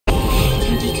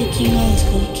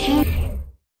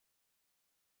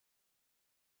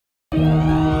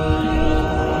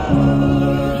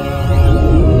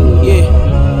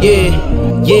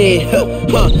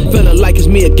Feeling like it's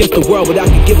me against the world, but I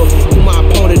can give a f who my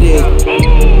opponent is.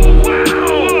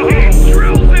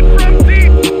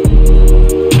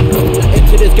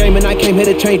 Into this game and I came here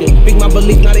to change it. Big my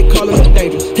belief, now they calling it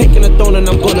dangerous. Taking the throne and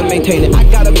I'm gonna maintain it. I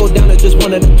gotta go down to just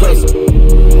one of the places.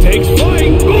 Takes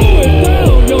flight, going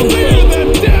down, you'll clear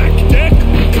the deck. Deck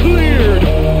cleared.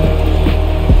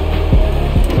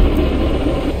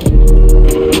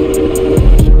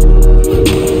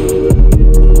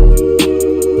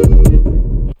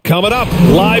 Coming up,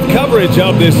 live coverage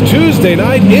of this Tuesday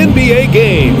night NBA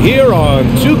game here on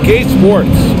 2K Sports.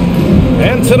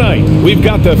 And tonight, we've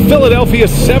got the Philadelphia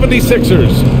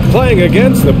 76ers playing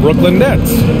against the Brooklyn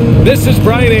Nets. This is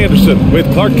Brian Anderson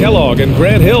with Clark Kellogg and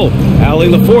Grant Hill. Allie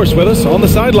LaForce with us on the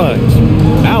sidelines.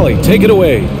 Allie, take it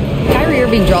away. Kyrie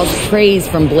Irving draws praise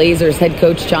from Blazers head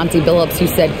coach Chauncey Billups, who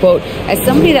said, quote, "As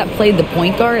somebody that played the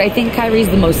point guard, I think Kyrie's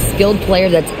the most skilled player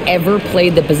that's ever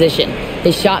played the position.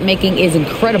 His shot making is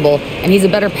incredible, and he's a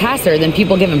better passer than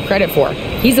people give him credit for.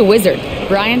 He's a wizard."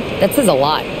 Brian, that says a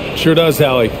lot. Sure does,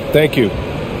 Allie. Thank you.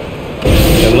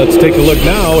 And let's take a look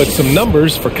now at some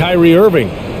numbers for Kyrie Irving.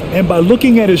 And by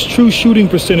looking at his true shooting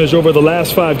percentage over the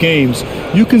last 5 games,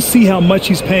 you can see how much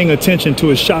he's paying attention to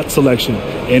his shot selection,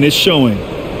 and it's showing.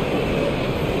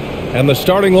 And the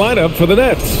starting lineup for the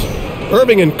Nets.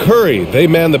 Irving and Curry, they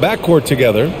man the backcourt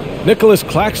together. Nicholas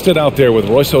Claxton out there with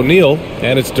Royce O'Neal,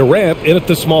 and it's Durant in at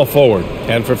the small forward.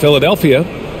 And for Philadelphia,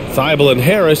 Thibault and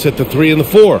Harris at the 3 and the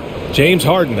 4. James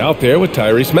Harden out there with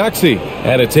Tyrese Maxey,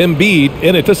 and it's Embiid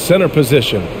in at the center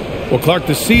position. Well, Clark,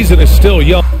 the season is still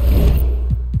young.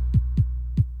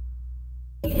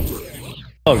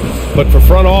 But for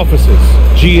front offices,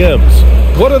 GMs,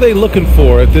 what are they looking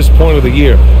for at this point of the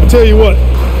year? I'll tell you what,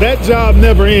 that job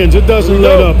never ends. It doesn't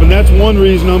let up, and that's one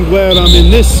reason I'm glad I'm in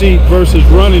this seat versus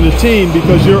running a team,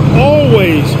 because you're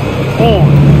always on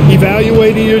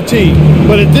evaluating your team.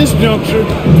 But at this juncture,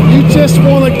 you just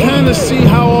want to kind of see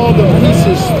how all the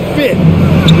pieces fit,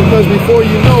 because before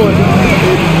you know it,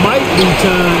 it might be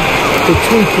time to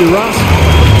tweak your roster.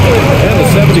 And the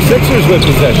 76ers with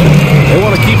possession. They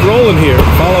want to keep rolling here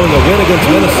following a win against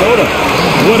Minnesota.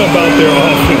 What about their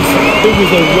offense? It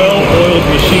was a well-oiled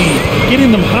machine,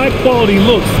 getting them high-quality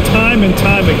looks time and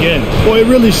time again. Boy, it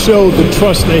really showed the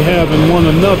trust they have in one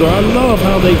another. I love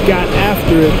how they got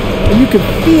after it, and you could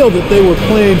feel that they were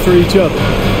playing for each other.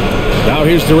 Now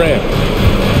here's Durant.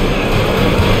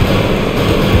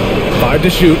 5 to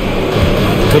shoot.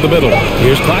 To the middle.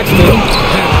 Here's Claxton. And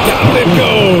down it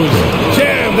goes.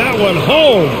 Jam that one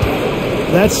home.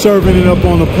 That's serving it up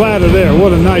on the platter there.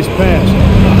 What a nice pass.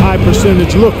 A high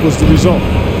percentage look was the result.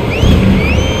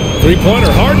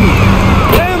 Three-pointer, Harden.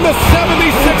 And the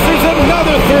 76ers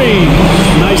another 3.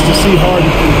 Nice to see Harden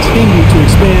continue to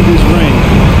expand his range.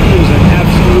 He was an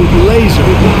absolute laser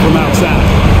from outside.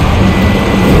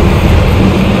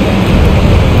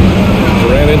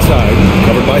 Durant inside,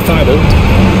 covered by Thibault.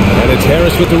 And it's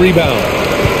Harris with the rebound.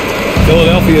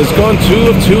 Philadelphia has gone 2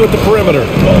 of 2 at the perimeter.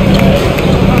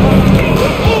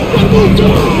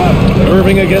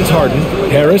 Irving against Harden.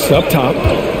 Harris up top.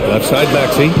 Left side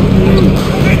Maxey.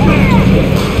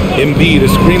 Embiid, a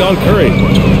screen on Curry.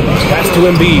 Pass to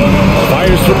Embiid.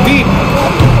 Fires from deep.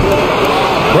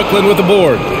 Brooklyn with the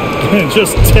board.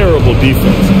 Just terrible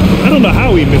defense. I don't know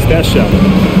how he missed that shot.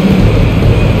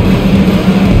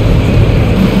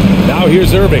 Now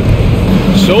here's Irving.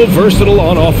 So versatile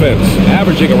on offense,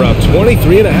 averaging around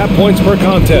 23.5 points per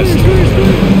contest.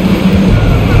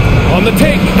 On the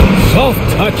take, soft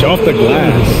touch off the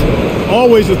glass.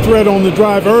 Always a threat on the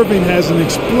drive. Irving has an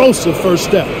explosive first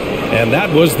step. And that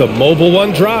was the mobile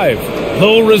one drive.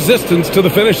 Low resistance to the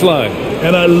finish line.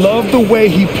 And I love the way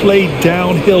he played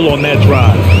downhill on that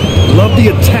drive. Love the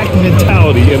attack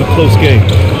mentality in a close game.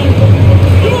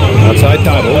 Outside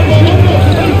Thibault.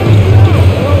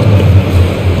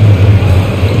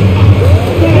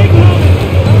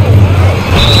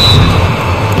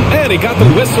 He got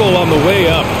the whistle on the way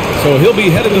up, so he'll be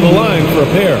headed to the line for a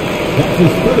pair.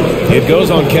 It goes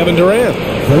on Kevin Durant.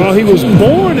 Well, he was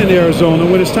born in Arizona.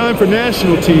 When it's time for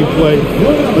national team play,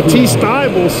 Matisse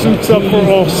Thybulle suits up for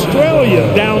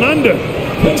Australia down under,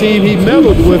 the team he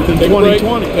medaled with in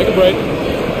 2020. Take a break.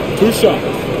 2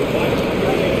 shots.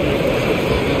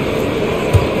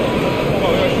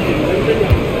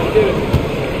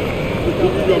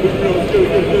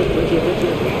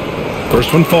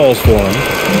 First one falls for him.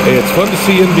 Hey, it's fun to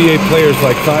see NBA players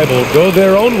like Thibault go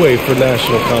their own way for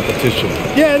national competition.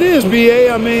 Yeah, it is,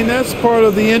 B.A. I mean, that's part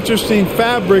of the interesting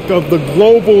fabric of the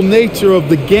global nature of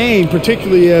the game,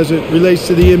 particularly as it relates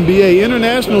to the NBA.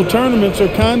 International tournaments are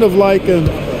kind of like an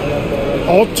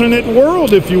alternate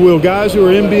world, if you will. Guys who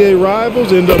are NBA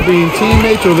rivals end up being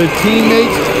teammates, or their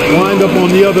teammates wind up on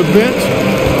the other bench.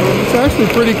 It's actually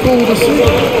pretty cool to see.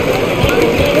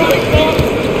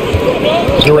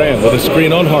 Durant with a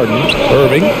screen on Harden.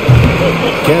 Irving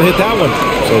can't hit that one.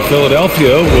 So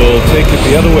Philadelphia will take it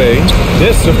the other way.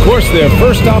 This, of course, their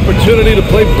first opportunity to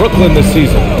play Brooklyn this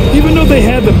season. Even though they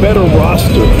had the better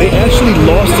roster, they actually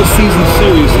lost the season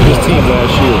series to this team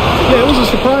last year. Yeah, it was a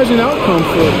surprising outcome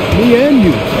for me and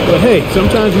you. But hey,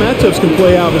 sometimes matchups can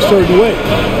play out a certain way.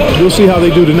 We'll see how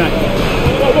they do tonight.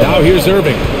 Now here's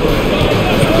Irving.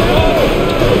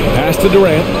 Pass to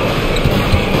Durant.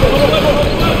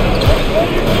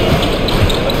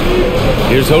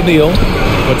 Here's O'Neal.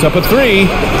 Puts up a three.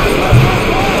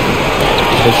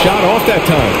 The shot off that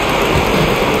time.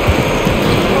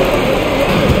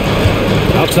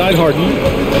 Outside Harden.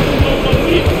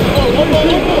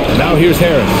 Now here's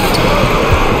Harris.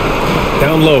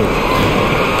 Down low.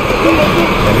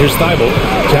 And here's Thibault.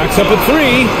 Jacks up a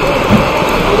three.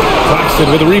 Claxton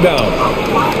with a rebound.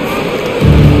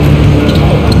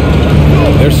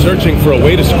 They're searching for a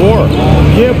way to score.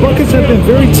 Yeah, buckets have been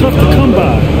very tough to come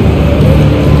by.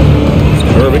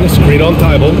 Irving, a screen on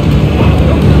Thibault.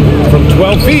 From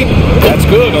 12 feet. That's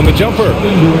good on the jumper.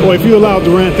 Boy, if you allow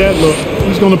Durant that look,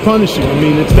 he's going to punish you. I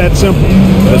mean, it's that simple.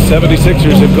 The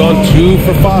 76ers have gone 2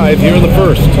 for 5 here in the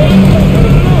first.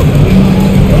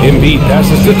 Embiid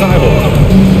passes to Thibault.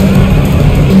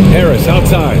 Harris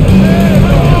outside.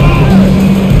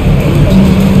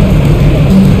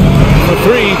 For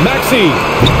three, Maxey.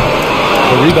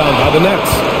 The rebound by the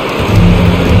Nets.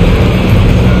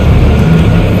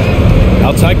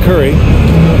 Outside Curry.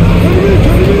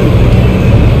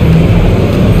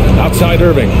 Outside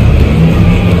Irving.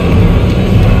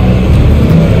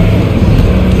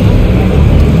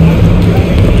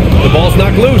 The ball's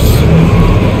knocked loose.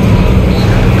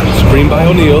 Screen by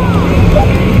O'Neal.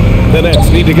 The Nets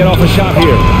need to get off a shot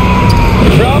here.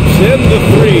 Drops in the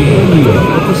three.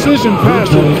 The precision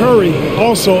passer, Curry,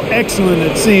 also excellent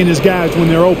at seeing his guys when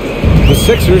they're open. The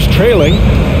Sixers trailing.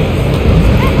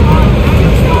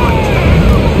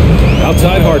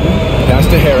 Outside Harden. Pass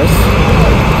to Harris.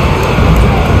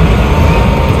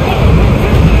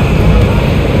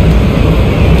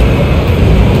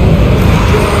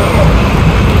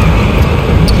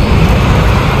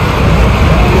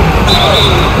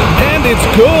 And it's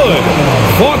good.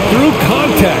 Fought through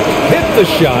contact. Hit the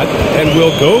shot and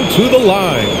will go to the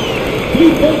line.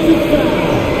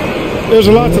 There's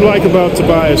a lot to like about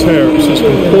Tobias Harris. His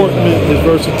comportment, his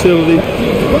versatility.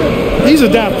 He's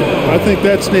adaptable. I think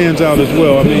that stands out as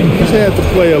well. I mean, he's had to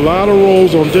play a lot of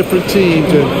roles on different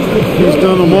teams, and he's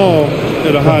done them all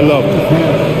at a high level.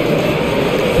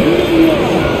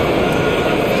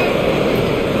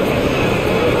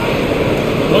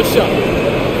 One shot.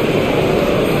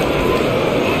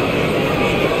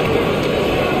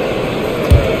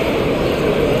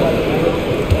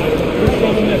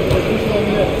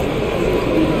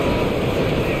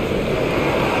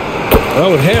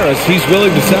 Well, with Harris, he's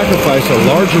willing to sacrifice a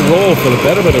larger role for the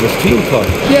betterment of his team club.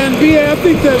 Yeah, and B.A., I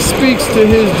think that speaks to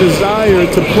his desire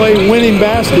to play winning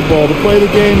basketball, to play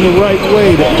the game the right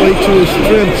way, to play to his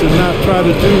strengths and not try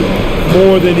to do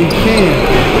more than he can.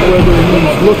 Whether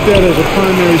he's looked at as a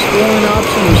primary scoring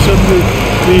option or simply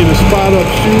being a spot-up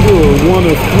shooter or one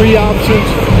of three options,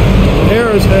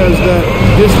 Harris has that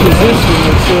disposition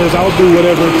that says, I'll do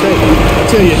whatever it takes. I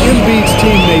tell you, Embiid's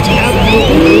teammates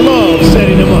absolutely love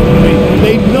setting him up. I mean,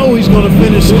 they know he's going to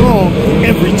finish strong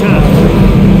every time.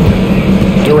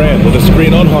 Durant with a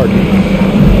screen on Harden.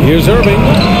 Here's Irving.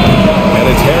 And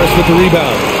it's Harris with the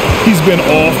rebound. He's been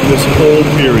off this whole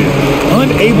period,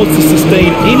 unable to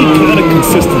sustain any kind of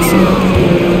consistency.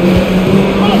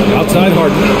 Outside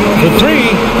Harden. For three.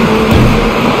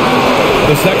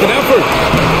 The second effort.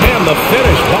 And the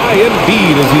finish by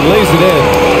Embiid as he lays it in.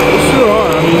 They sure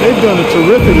are. I mean, they've done a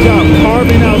terrific job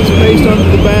carving out space under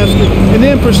the basket and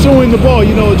then pursuing the ball.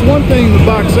 You know, it's one thing to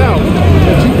box out,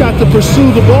 but you've got to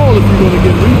pursue the ball if you're going to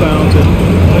get rebounds.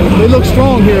 And they look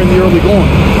strong here in the early going.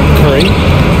 Curry.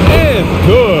 And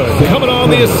good. Coming on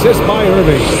the assist by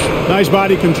Irving. Nice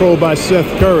body control by Seth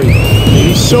Curry.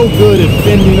 He's so good at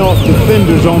fending off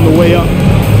defenders on the way up.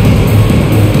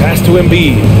 Pass to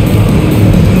Embiid.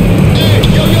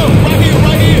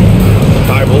 Right here.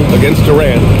 Thibault against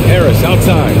Durant. Harris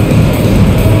outside.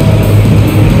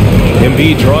 Embiid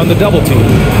Embiid drawing the double team.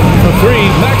 For three,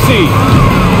 Maxey.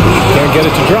 Can't get it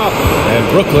to drop. And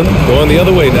Brooklyn going the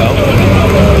other way now.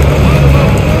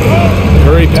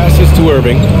 Curry passes to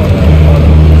Irving.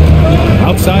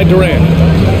 Outside Durant.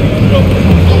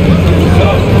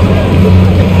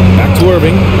 Back to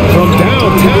Irving. From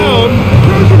downtown.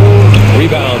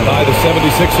 Rebound by the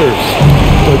 76ers.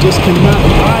 They just cannot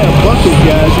buy a bucket,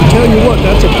 guys. I tell you what,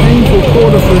 that's a painful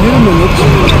quarter for him, and it's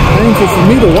painful for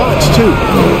me to watch, too.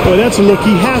 Boy, that's a look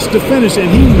he has to finish,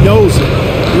 and he knows it.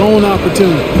 Blown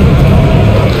opportunity.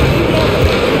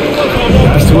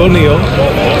 Pass to O'Neal.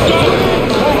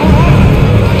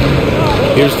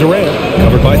 Here's Durant,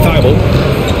 covered by Thibault.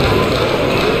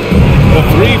 A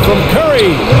three from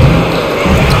Curry.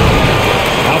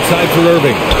 Outside for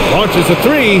Irving. Launches a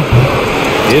three.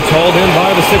 It's hauled in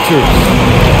by the Sixers.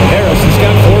 Harris has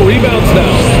got 4 rebounds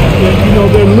now. And, you know,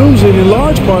 they're losing in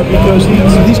large part because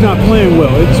he's not playing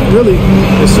well. It's really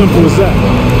as simple as that.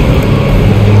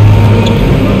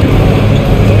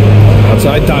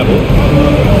 Outside Thibault.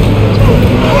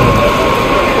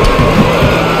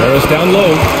 Harris down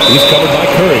low. He's covered by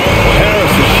Curry.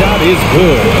 Harris' shot is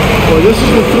good. Well, this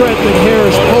is the threat that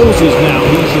Harris poses now.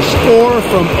 He's a scorer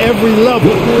from every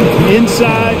level.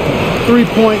 Inside,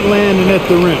 three-point land, and at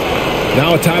the rim.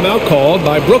 Now a timeout called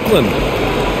by Brooklyn.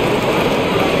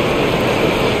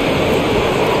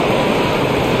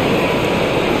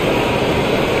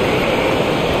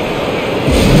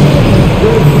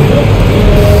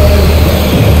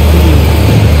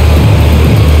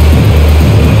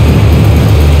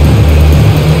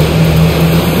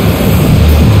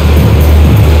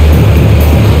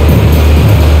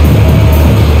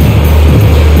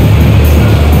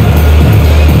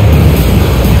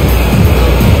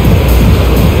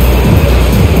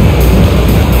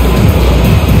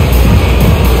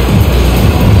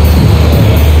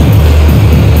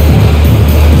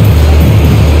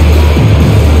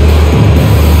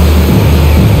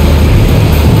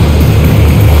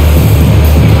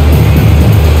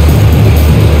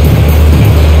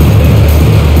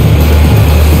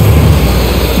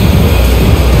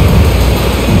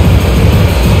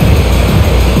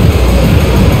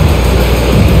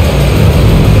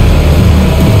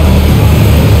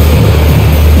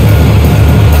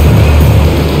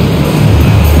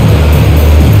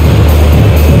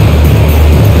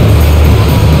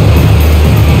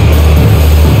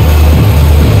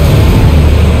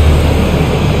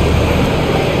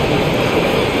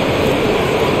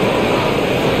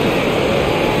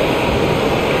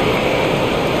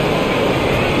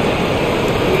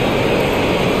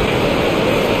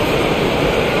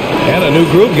 New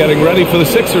group getting ready for the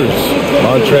Sixers.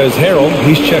 Montrezl Harrell,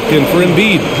 he's checked in for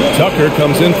Embiid. Tucker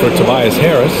comes in for Tobias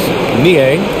Harris.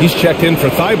 Niang, he's checked in for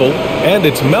Thibault. And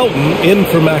it's Melton in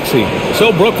for Maxey.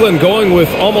 So Brooklyn going with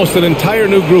almost an entire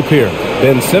new group here.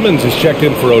 Ben Simmons is checked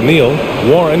in for O'Neal.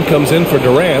 Warren comes in for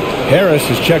Durant. Harris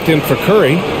is checked in for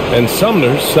Curry. And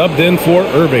Sumner subbed in for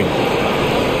Irving.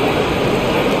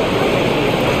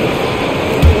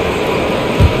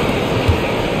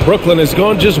 Brooklyn has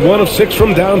gone just 1 of 6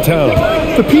 from downtown.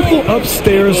 The people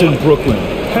upstairs in Brooklyn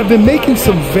have been making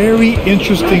some very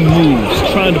interesting moves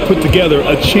trying to put together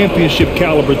a championship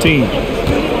caliber team.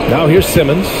 Now here's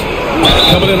Simmons.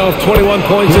 Coming in off 21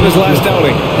 points in his last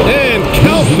outing. And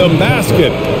count the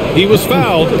basket. He was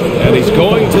fouled, and he's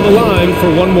going to the line for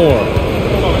one more.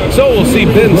 So we'll see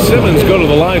Ben Simmons go to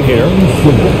the line here.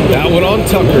 That one on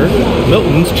Tucker.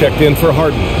 Milton's checked in for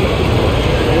Harden.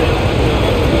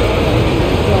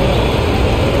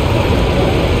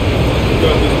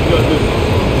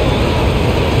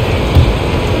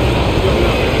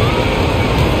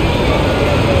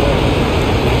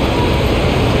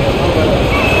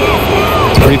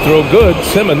 Free throw good.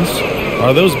 Simmons.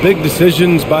 Are those big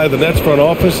decisions by the Nets front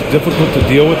office difficult to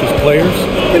deal with as players?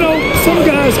 You know, some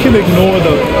guys can ignore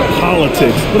the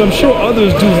politics, but I'm sure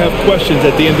others do have questions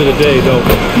at the end of the day, though.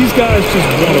 These guys just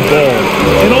want a ball.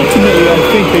 And ultimately, I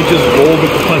think they just roll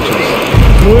with the punches.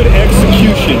 Good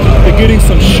execution. They're getting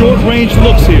some short-range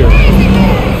looks here.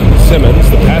 Simmons,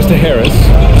 the pass to Harris.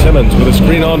 Simmons with a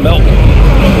screen on Melton.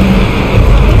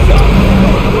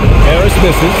 Harris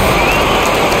misses.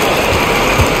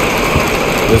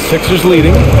 The Sixers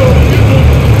leading.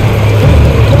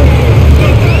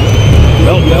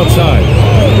 Melton outside.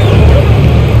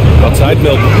 Outside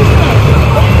Melton.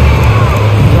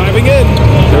 Driving in.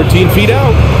 13 feet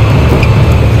out.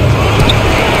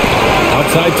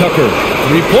 Outside Tucker.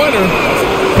 Three-pointer.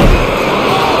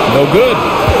 No good.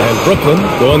 And Brooklyn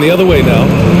going the other way now.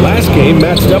 Last game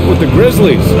matched up with the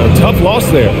Grizzlies. A tough loss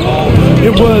there.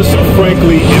 It was,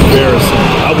 frankly, embarrassing.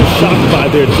 I was shocked by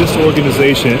their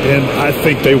disorganization, and I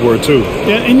think they were too.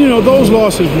 Yeah, and you know, those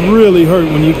losses really hurt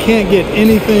when you can't get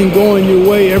anything going your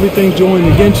way, everything's going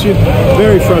against you.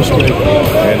 Very frustrating.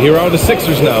 And here are the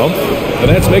Sixers now. The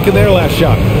Nets making their last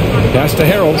shot. Pass to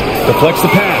Harrell. Deflects the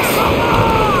pass.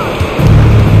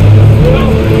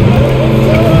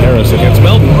 Harris against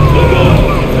Melton.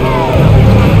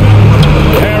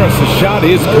 Harris' shot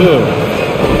is good.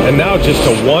 And now just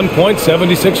a 1-point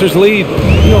 76ers lead.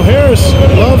 You know, Harris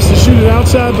loves to shoot it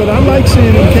outside, but I like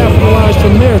seeing him capitalize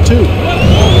from there, too.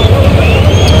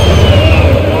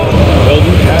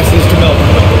 Milton passes to Melton.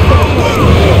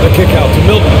 The kick out to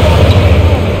Milton.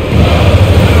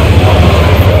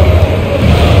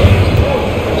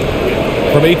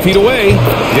 From 8 feet away.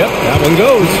 Yep, that one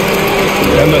goes.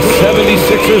 And the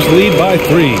 76ers lead by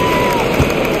 3.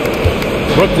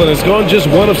 Brooklyn has gone just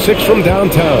 1 of 6 from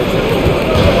downtown.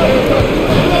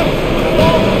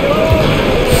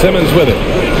 Simmons with it.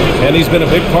 And he's been a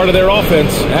big part of their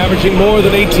offense, averaging more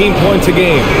than 18 points a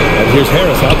game. And here's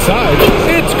Harris outside.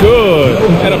 It's good.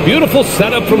 And a beautiful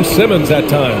setup from Simmons that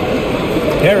time.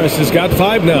 Harris has got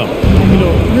 5 now. You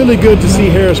know, really good to see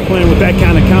Harris playing with that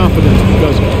kind of confidence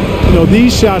because, you know,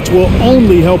 these shots will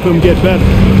only help him get better.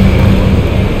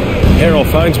 Harrell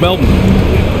finds Melton.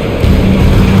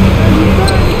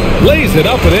 Lays it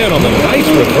up and in on the nice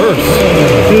reverse.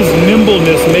 His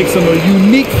nimbleness makes him a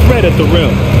unique threat at the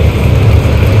rim.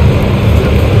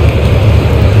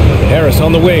 Harris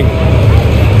on the wing.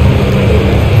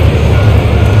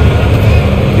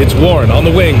 It's Warren on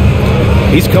the wing.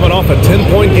 He's coming off a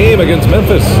 10-point game against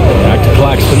Memphis. Back to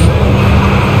Claxton.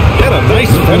 And a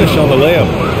nice finish on the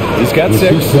layup. He's got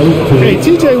 6. Hey,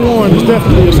 T.J. Warren is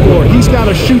definitely a scorer. He's got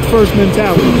a shoot-first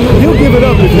mentality. He'll give it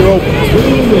up if you're open.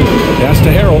 Pass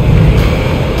to Harrell.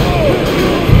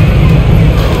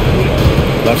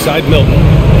 Left side, Milton.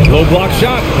 Low block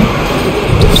shot.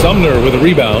 Sumner with a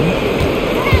rebound.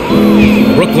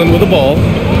 Brooklyn with the ball.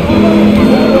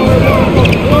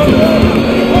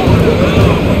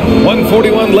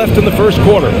 1:41 left in the first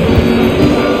quarter.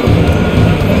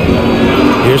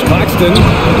 Here's Claxton.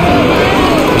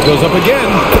 He goes up again,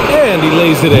 and he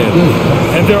lays it in.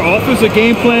 And their offensive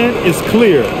game plan is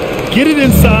clear. Get it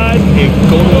inside and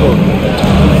go to work.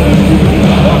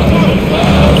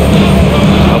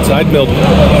 Outside Milton.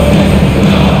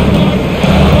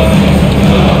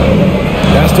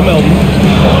 Pass to Melton.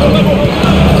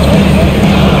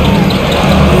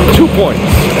 2 points.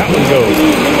 That one goes.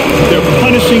 They're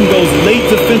punishing those late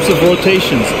defensive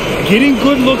rotations, getting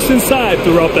good looks inside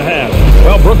throughout the half.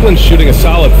 Well, Brooklyn's shooting a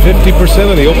solid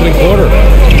 50% in the opening quarter.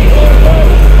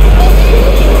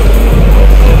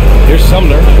 Here's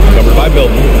Sumner, covered by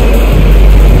Milton.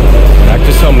 Back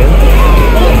to Sumner.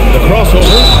 The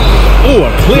crossover. Oh,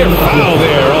 a clear foul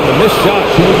there on the missed shot.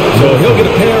 So he'll get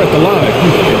a pair at the line.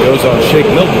 It goes on Shake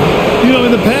Milton. You know,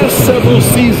 in the past several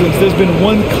seasons, there's been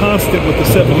one constant with the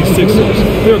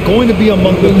 76ers. They're going to be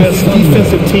among the best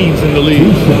defensive teams in the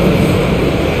league.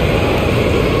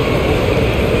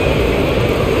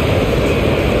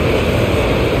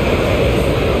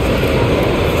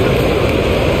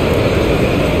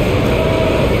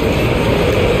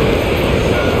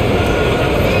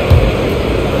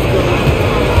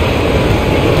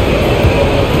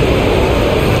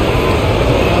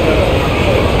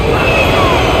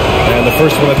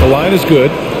 First one at the line is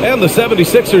good. And the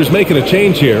 76ers making a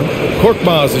change here.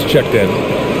 Korkmaz is checked in.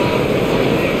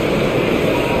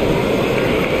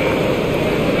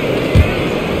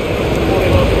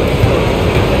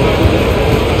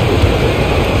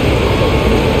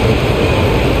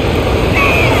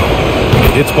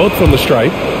 It's both from the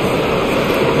stripe.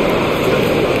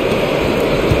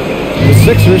 The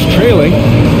Sixers trailing.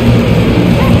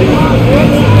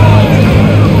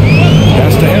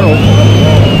 Pass to Harrell.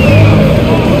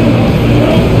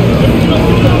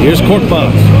 Here's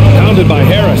Korkmaz, pounded by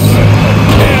Harris.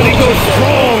 And he goes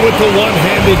strong with the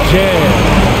one-handed jam.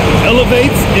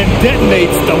 Elevates and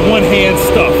detonates the one-hand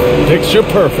stuff. Picture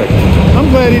perfect.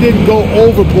 I'm glad he didn't go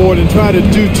overboard and try to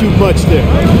do too much there.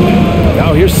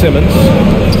 Now here's Simmons.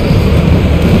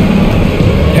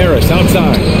 Harris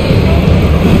outside.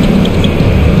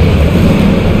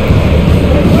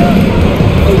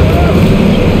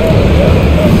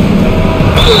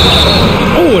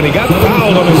 Oh, and he got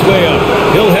fouled on his way up.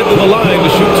 He'll head to the line to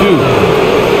shoot 2.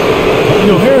 You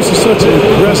know, Harris is such an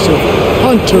aggressive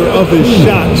hunter of his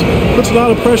shots. Puts a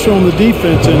lot of pressure on the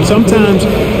defense, and sometimes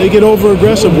they get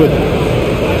over-aggressive with it.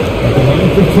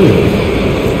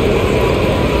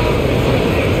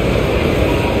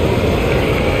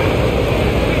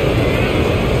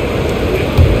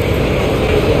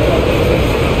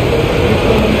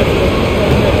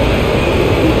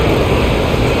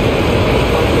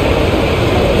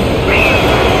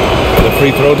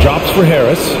 free throw drops for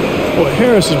Harris. Well,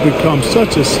 Harris has become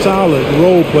such a solid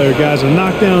role player, guys, a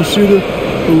knockdown shooter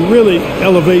who really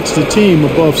elevates the team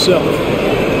above self.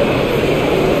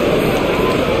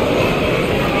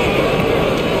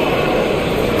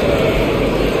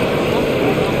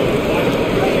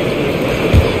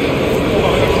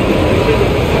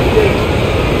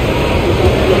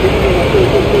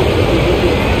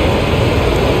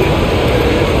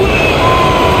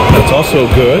 That's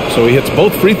also good, so he hits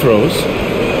both free throws.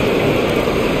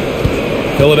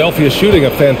 Philadelphia shooting a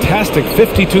fantastic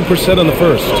 52% in the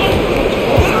first.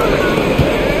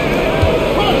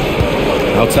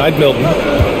 Outside Milton.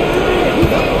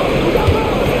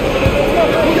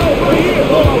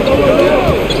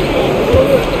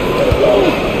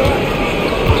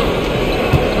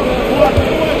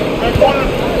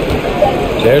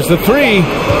 There's the three.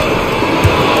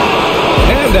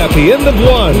 And at the end of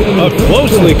one, a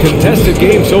closely contested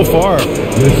game so far.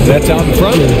 Nets out in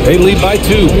front. They lead by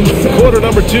 2. Quarter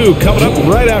number 2 coming up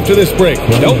right after this break.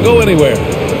 Don't go anywhere.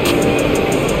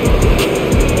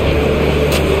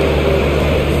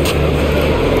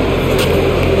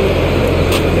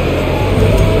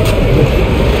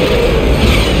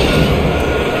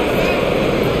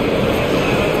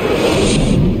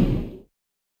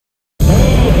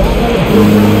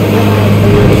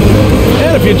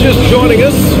 If you're just joining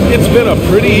us, it's been a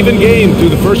pretty even game through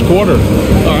the first quarter.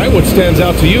 All right, what stands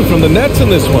out to you from the Nets in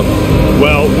this one?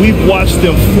 Well, we've watched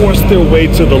them force their way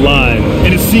to the line,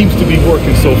 and it seems to be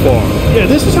working so far. Yeah,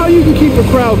 this is how you can keep a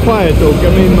crowd quiet, though.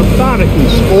 I mean, methodically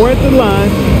score at the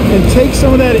line and take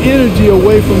some of that energy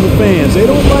away from the fans. They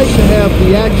don't like to have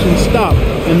the action stop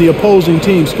and the opposing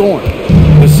team scoring.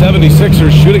 The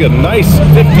 76ers shooting a nice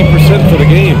 50% for the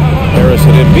game. Harris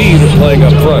and Embiid are playing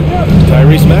up front.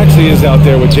 Tyrese Maxey is out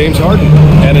there with James Harden.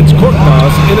 And it's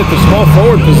Korkmaz in at the small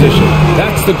forward position.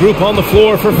 That's the group on the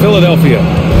floor for Philadelphia.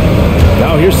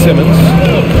 Now here's Simmons.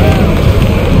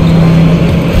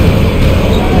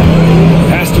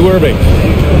 Pass to Irving.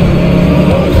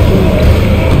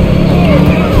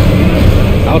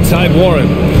 Outside Warren.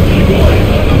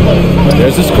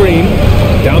 There's a screen.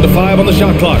 Down to 5 on the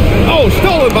shot clock. Oh,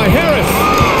 stolen by Harris.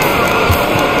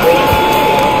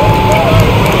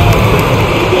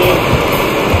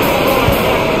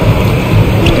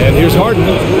 And here's Harden.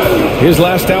 His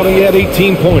last outing, he had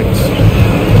 18 points.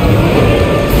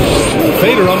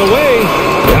 Fader on the way.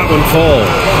 That one falls.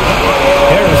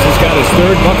 Harris has got his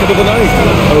 3rd bucket of the night.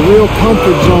 A real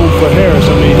comfort zone for Harris.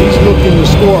 I mean, he's looking to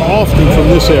score often from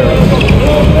this area.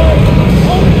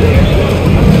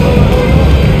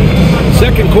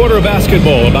 Second quarter of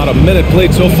basketball, about a minute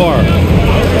played so far.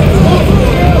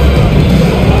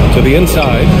 To the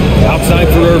inside, outside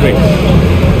for Irving.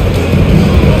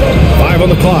 5 on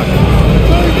the clock.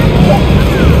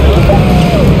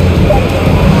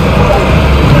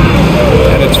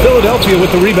 And it's Philadelphia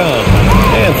with the rebound.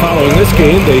 And following this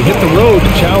game, they hit the road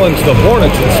to challenge the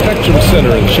Hornets at Spectrum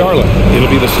Center in Charlotte. It'll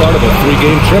be the start of a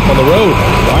 3-game trip on the road.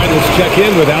 All right, let's check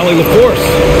in with Allie LaForce.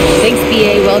 Thanks,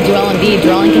 B.A. Well, Joel Embiid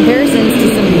drawing comparisons to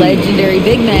some legendary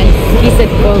big men. He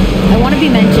said, quote, "I want to be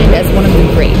mentioned as one of the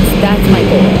greats. That's my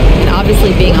goal. And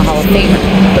obviously being a Hall of Famer.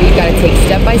 But you've got to take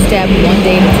step by step, one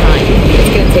day at a time.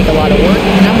 It's going to take a lot of work,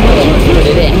 and I'm willing to put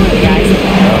it in, guys."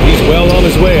 He's well on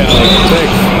his way, Allie.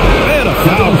 Thanks. And a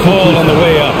foul call on the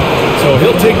way up. So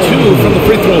he'll take 2 from the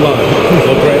free throw line.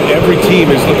 Well, Grant, every team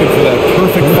is looking for that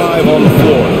perfect 5 on the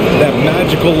floor, that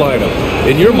magical lineup.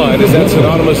 In your mind, is that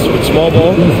synonymous with small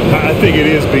ball? I think it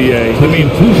is, B.A. I mean,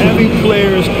 having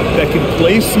players that can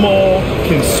play small,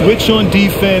 can switch on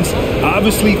defense,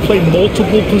 obviously play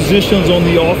multiple positions on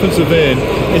the offensive end.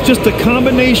 It's just a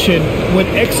combination, when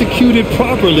executed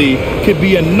properly, could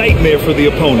be a nightmare for the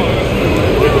opponent.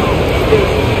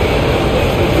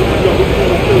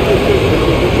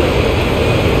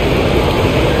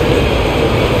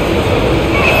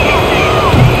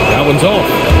 That one's off.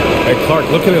 And Clark,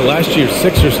 looking at last year's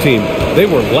Sixers team, they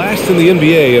were last in the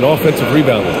NBA in offensive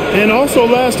rebounding. And also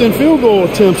last in field goal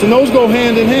attempts. And those go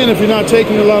hand in hand. If you're not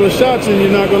taking a lot of shots, then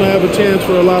you're not going to have a chance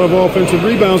for a lot of offensive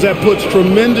rebounds. That puts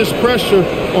tremendous pressure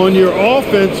on your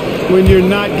offense when you're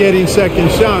not getting second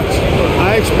shots.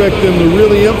 I expect them to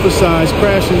really emphasize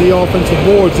crashing the offensive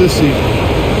boards this season.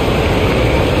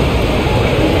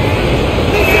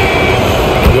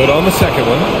 Good on the second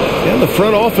one. And the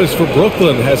front office for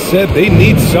Brooklyn has said they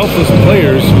need selfless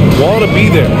players who want to be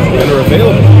there and are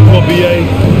available. Well, B.A.,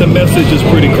 the message is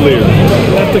pretty clear.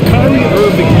 After Kyrie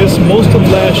Irving missed most of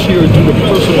last year due to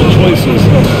personal choices,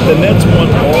 the Nets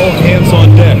want all hands on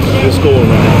deck this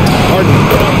go-around. Harden.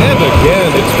 And again,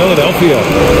 it's Philadelphia.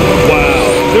 Wow.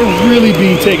 They're really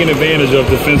being taken advantage of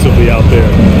defensively out there.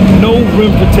 No rim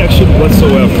protection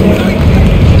whatsoever.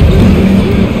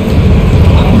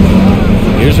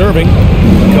 Here's Irving,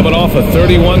 coming off a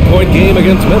 31-point game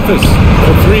against Memphis.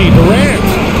 For three, Durant.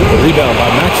 Rebound by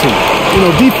Maxey. You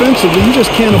know, defensively, you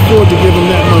just can't afford to give him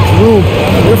that much room.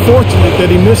 They're fortunate that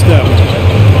he missed that one.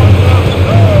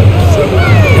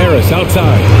 Harris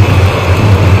outside.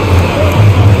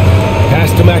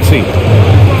 Pass to Maxey.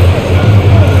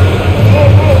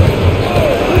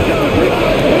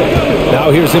 Now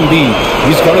here's Embiid.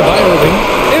 He's guarded by Irving.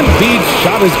 Embiid's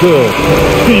shot is good.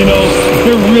 You know,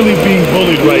 they're really being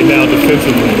bullied right now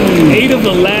defensively. 8 of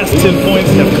the last 10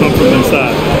 points have come from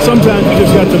inside. Sometimes you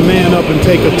just got to man up and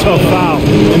take a tough foul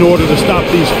in order to stop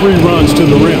these free runs to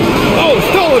the rim. Oh,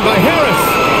 stolen by Harris.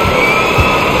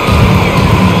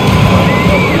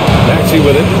 Maxey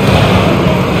with it.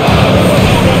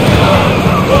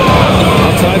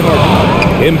 Outside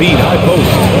Harden. Embiid high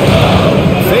post.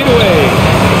 Fade away.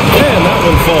 And that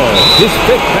one falls. His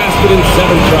 5th basket in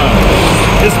 7 tries.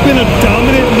 It's been a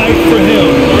dominant night for him,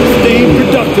 staying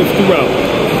productive throughout.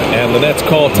 And the Nets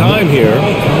call time here.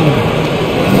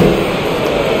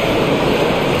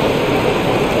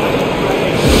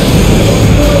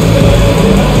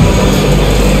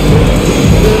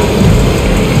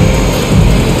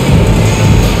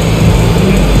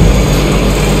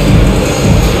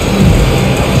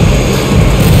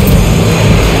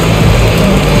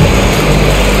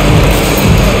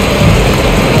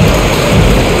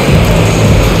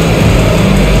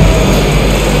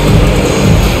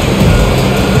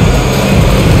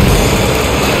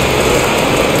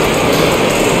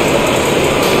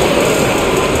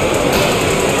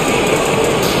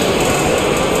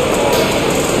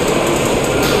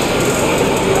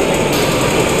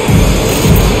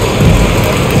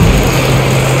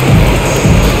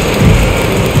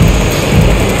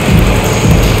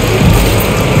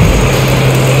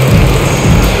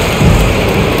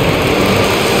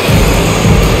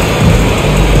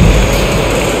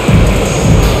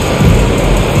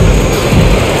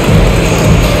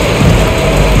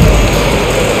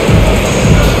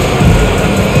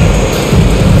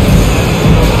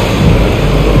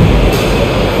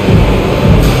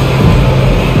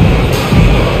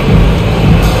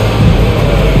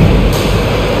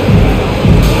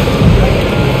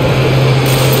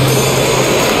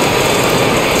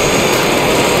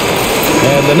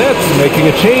 The Nets making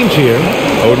a change here.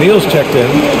 O'Neal's checked in.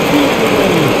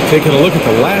 Taking a look at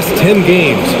the last 10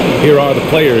 games. Here are the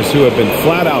players who have been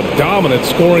flat out dominant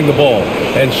scoring the ball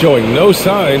and showing no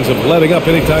signs of letting up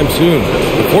anytime soon.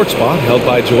 The 4th spot held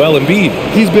by Joel Embiid.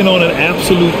 He's been on an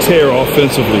absolute tear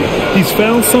offensively. He's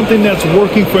found something that's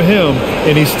working for him,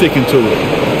 and he's sticking to it.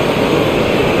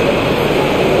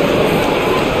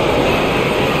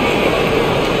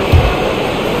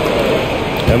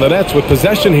 And the Nets with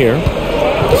possession here.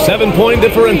 7-point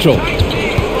differential.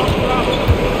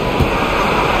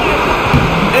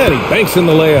 And he banks in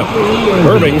the layup.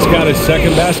 Irving's got his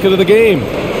 2nd basket of the game.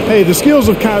 Hey, the skills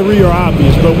of Kyrie are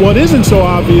obvious, but what isn't so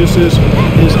obvious is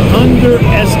his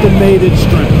underestimated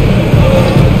strength.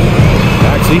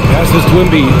 Maxey passes to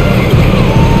Embiid.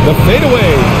 The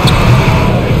fadeaway.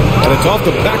 And it's off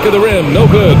the back of the rim. No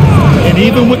good. And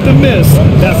even with the miss,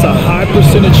 that's a high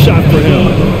percentage shot for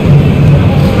him.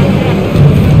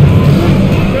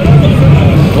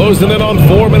 Closing in on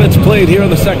 4 minutes played here in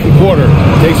the 2nd quarter.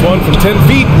 Takes one from 10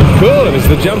 feet. Good as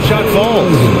the jump shot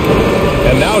falls.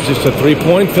 And now just a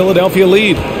 3-point Philadelphia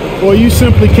lead. Well, you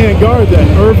simply can't guard that.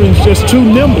 Irving's just too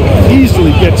nimble.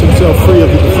 Easily gets himself free of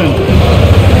the defender.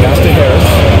 Pass to Harris.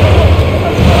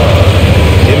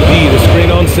 Embiid, a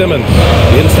screen on Simmons.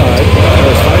 Inside.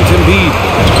 Harris finds Embiid.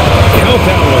 Count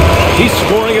that one. He's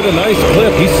scoring at a nice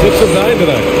clip. He's 6 of 9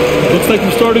 tonight. Looks like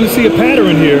we're starting to see a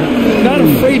pattern here. Not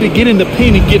afraid to get in the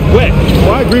paint and get wet.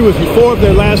 Well, I agree with you. 4 of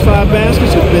their last 5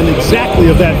 baskets have been exactly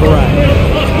of that variety.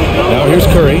 Now here's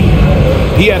Curry.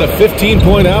 He had a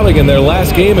 15-point outing in their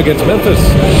last game against Memphis.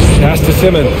 Pass to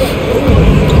Simmons.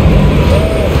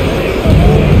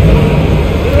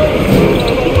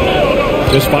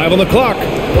 Just 5 on the clock.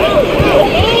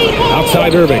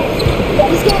 Outside Irving.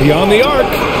 Beyond the arc.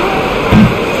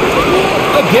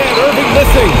 Again, Irving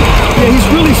missing. Yeah, he's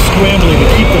really scrambling to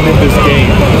keep them in this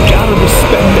game. Gotta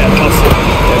respect that hustle.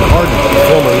 And Harden,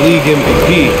 former league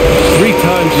MVP,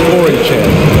 3-time scoring champ.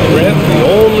 Grant, the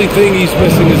only thing he's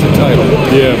missing is a title.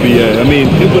 Yeah, I mean,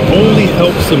 it would only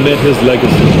help cement his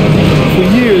legacy. For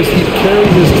years, he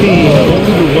carried his team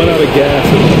only to run out of gas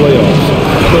in the playoffs.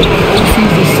 But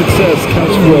postseason success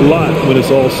counts for a lot when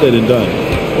it's all said and done.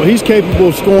 Well, he's capable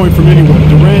of scoring from anywhere.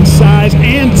 Durant's size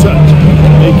and touch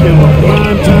make him a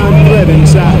prime-time threat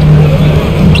inside.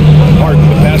 Harden,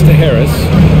 the pass to Harris.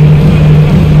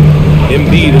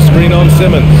 Embiid, a screen on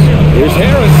Simmons. Here's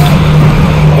Harris.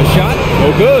 A shot,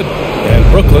 no good.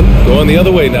 And Brooklyn going the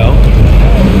other way now.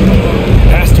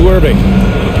 Pass to Irving.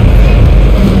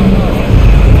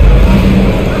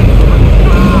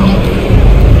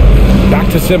 Back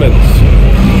to Simmons.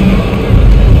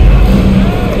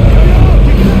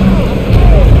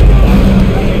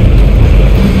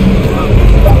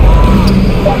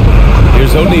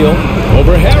 Here's O'Neal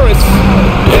over Harris.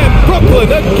 And Brooklyn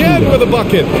again with a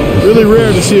bucket. Really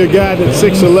rare to see a guy that's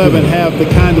 6'11" have the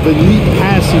kind of elite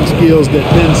passing skills that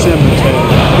Ben Simmons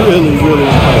has. Really, really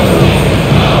impressive.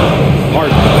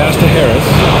 Harden, pass to Harris.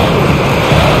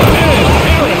 And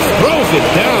Harris throws it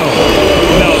down.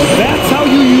 Now that's how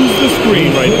you use the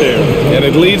screen right there. And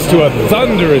it leads to a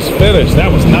thunderous finish.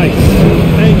 That was nice.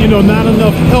 And, you know, not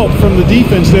enough help from the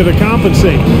defense there to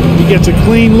compensate. He gets a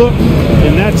clean look,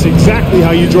 and that's exactly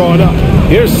how you draw it up.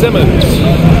 Here's Simmons.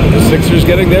 The Sixers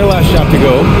getting their last shot to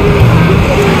go.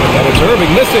 And it's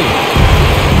Irving missing.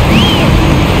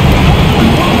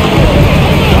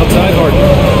 Outside Harden.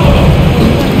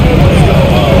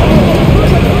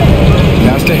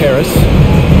 Pass to Harris.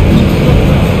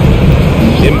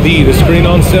 Embiid, a screen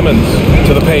on Simmons.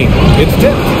 To the paint. It's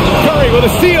tipped. Curry with a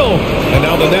steal. And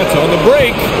now the Nets on the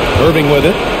break. Irving with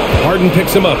it. Harden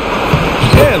picks him up.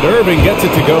 And Irving gets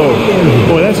it to go.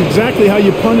 Boy, that's exactly how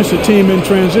you punish a team in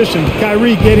transition.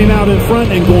 Kyrie getting out in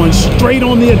front and going straight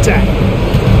on the attack.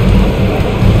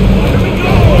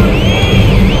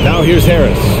 Now here's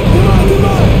Harris.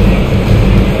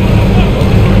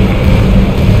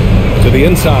 To the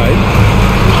inside.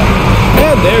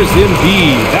 And there's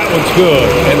Embiid. That one's good.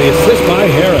 And the assist by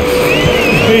Harris.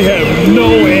 They have no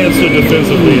answer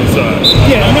defensively inside.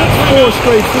 Yeah, and that's 4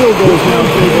 straight field goals now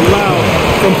they've allowed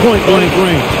from point-blank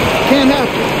range. Can't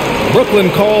happen. Brooklyn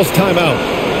calls timeout.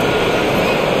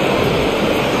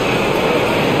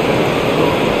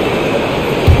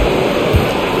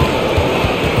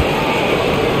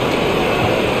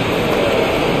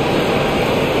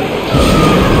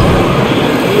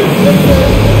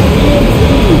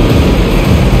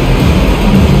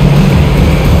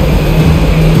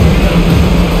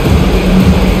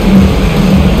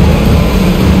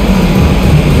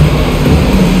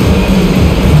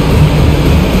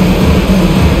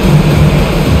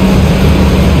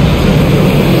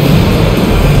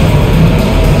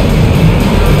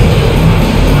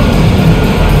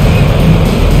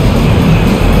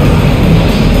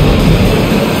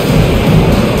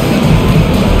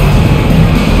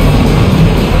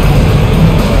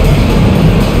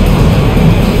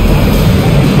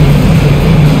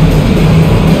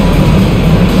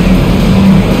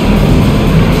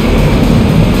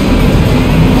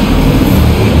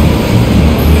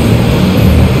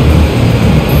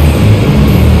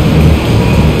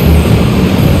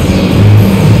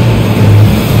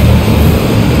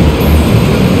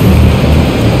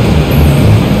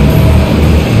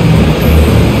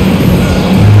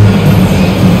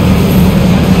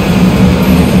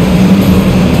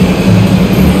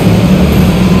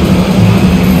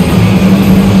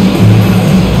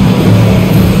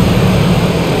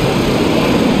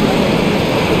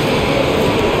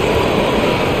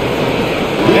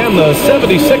 The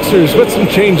 76ers with some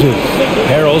changes.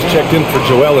 Harrell's checked in for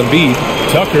Joel Embiid.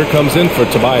 Tucker comes in for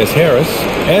Tobias Harris.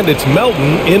 And it's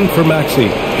Melton in for Maxey.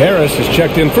 Harris is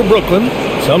checked in for Brooklyn.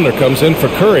 Sumner comes in for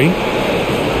Curry.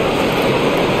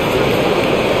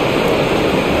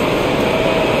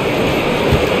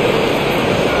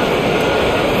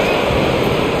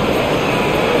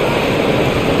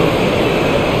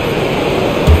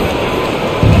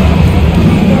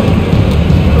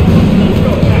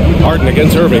 Harden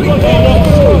against Irving.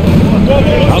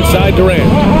 Outside Durant.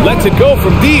 Lets it go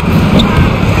from deep.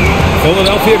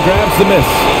 Philadelphia grabs the miss.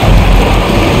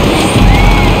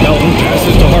 Melton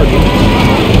passes to Harden.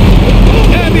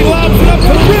 And he lobs it up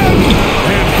to the rim.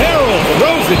 And Harrell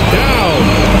throws it down.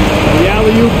 The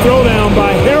alley-oop throwdown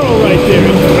by Harrell right there,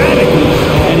 emphatically.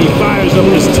 And he fires up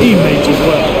his teammates as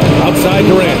well. Outside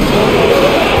Durant.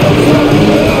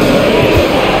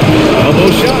 Elbow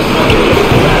shot.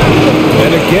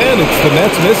 And again, it's the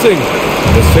Nets missing.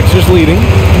 The Sixers leading.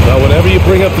 Now, whenever you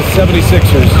bring up the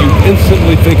 76ers, you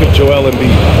instantly think of Joel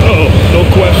Embiid. Oh, no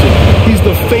question. He's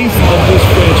the face of this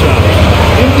franchise.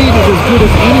 Embiid is as good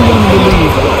as anyone in the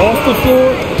league. Off the floor,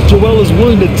 Joel is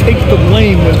willing to take the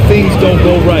blame when things don't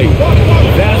go right.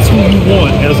 That's who you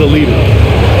want as a leader.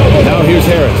 Now here's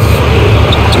Harris.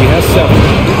 He has 7.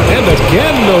 And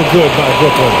again, no good by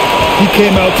Brooklyn. He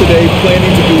came out today planning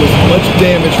to do as much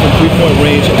damage from three-point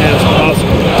range as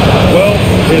possible. Well,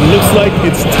 it looks like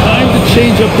it's time to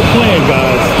change up the plan,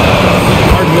 guys.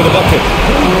 Harden with a bucket.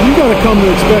 You got to come to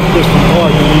expect this from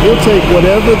Harden. I mean, he'll take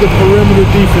whatever the perimeter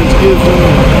defense gives him.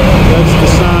 That's the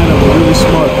sign of a really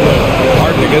smart player.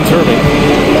 Harden against Irving.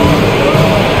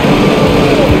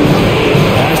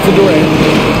 Pass to Durant.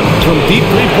 From deep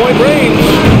three-point range.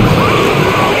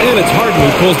 And it's Harden who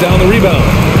pulls down the rebound.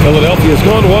 Philadelphia's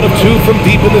gone 1 of 2 from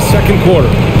deep in the second quarter.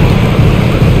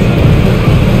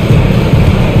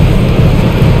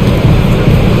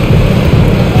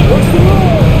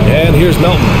 And here's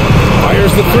Melton.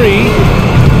 Fires the 3.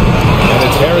 And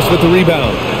it's Harris with the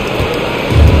rebound.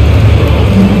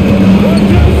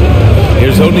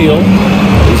 Here's O'Neal.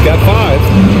 He's got 5.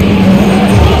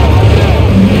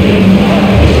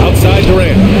 Outside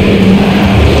Durant.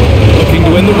 Looking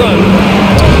to win the run.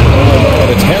 And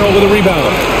it's Harrell with a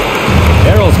rebound.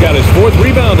 Harrell's got his 4th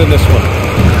rebound in this one.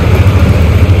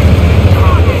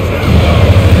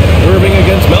 Irving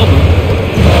against Melton.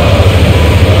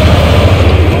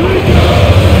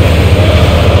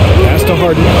 Pass to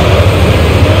Harden.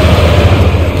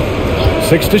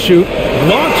 6 to shoot.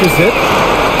 Launches it.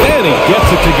 And he gets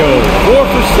it to go. 4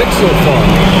 for 6 so far.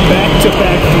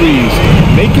 Back-to-back threes,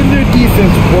 making their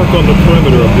defense work on the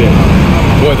perimeter a bit.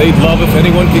 Boy, they'd love if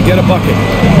anyone could get a bucket.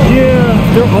 Yeah,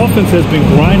 their offense has been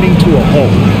grinding to a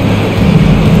halt.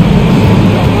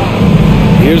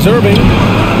 Here's Irving.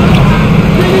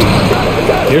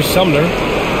 Here's Sumner.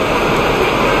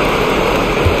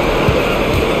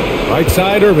 Right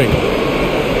side, Irving.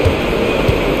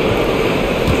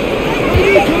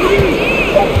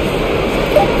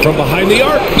 From behind the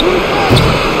arc.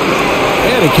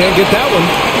 And he can't get that one.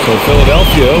 So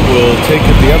Philadelphia will take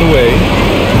it the other way.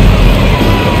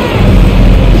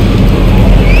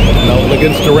 Melton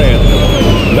against Durant.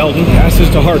 Melton passes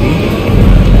to Harden.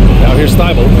 Now here's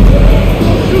Thibault.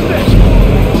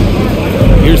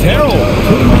 Here's Harrell.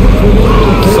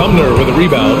 Sumner with a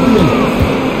rebound.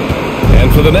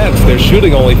 And for the Nets, they're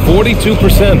shooting only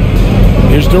 42%.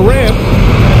 Here's Durant.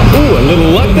 Ooh, a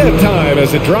little luck that time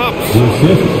as it drops.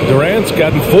 Durant's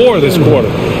gotten 4 this quarter.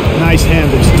 Nice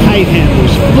handles, tight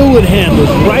handles, fluid handles,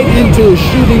 right into his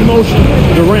shooting motion.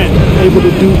 Durant able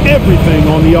to do everything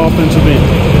on the offensive end.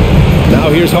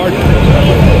 Now here's Harden.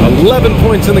 11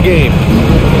 points in the game.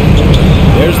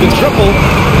 There's the triple.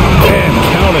 And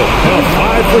count it. Now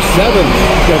 5 for 7.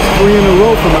 That's 3 in a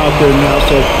row from out there now,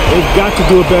 so they've got to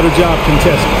do a better job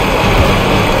contesting.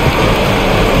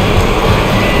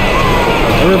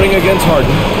 Irving against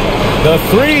Harden. The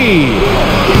 3.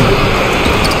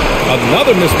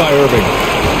 Another miss by Irving.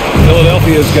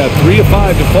 Philadelphia's got 3 of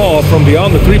 5 to fall from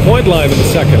beyond the three-point line in the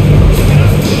second.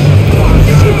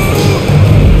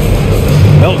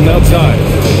 Melton outside.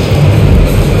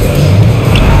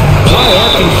 High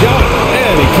arcing shot,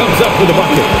 and he comes up with a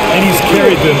bucket. And he's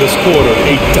carried them this quarter.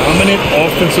 A dominant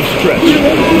offensive stretch.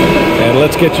 And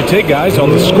let's get your take, guys, on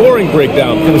the scoring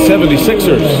breakdown for the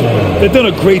 76ers. They've done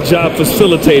a great job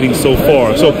facilitating so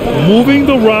far. So moving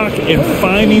the rock and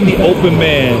finding the open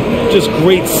man, just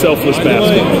great selfless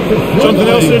basketball. Something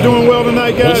else they're doing well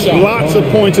tonight, guys, lots of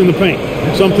points in the paint.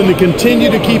 Something to continue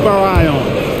to keep our eye on.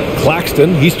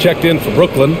 Claxton, he's checked in for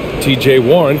Brooklyn. T.J.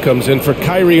 Warren comes in for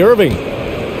Kyrie Irving.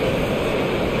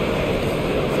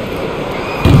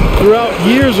 Throughout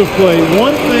years of play,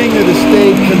 one thing that has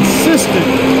stayed consistent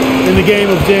in the game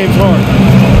of James Harden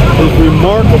is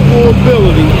remarkable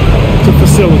ability to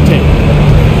facilitate.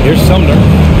 Here's Sumner.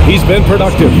 He's been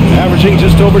productive, averaging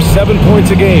just over 7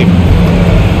 points a game.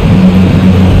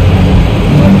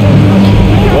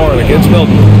 Warren against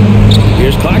Melton.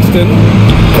 Here's Claxton.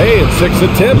 Hey, in 6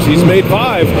 attempts, he's made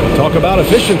 5. Talk about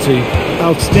efficiency.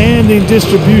 Outstanding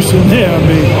distribution there. I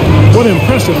mean, what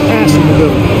impressive passing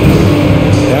ability.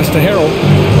 Pass to Harrell.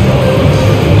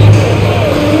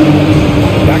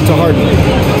 Back to Harden.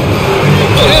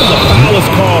 And the foul is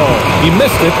called. He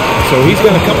missed it, so he's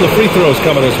got a couple of free throws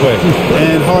coming his way.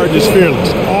 And Harden is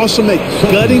fearless. Awesome at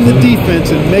gutting the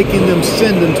defense and making them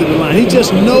send them to the line. He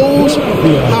just knows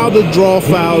how to draw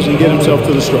fouls and get himself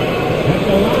to the strike.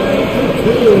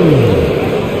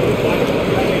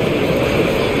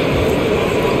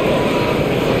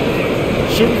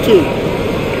 Shoot 2.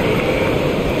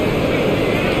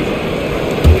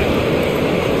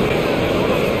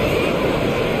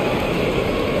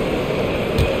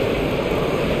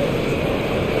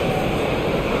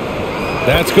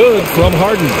 That's good from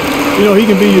Harden. You know, he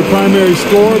can be your primary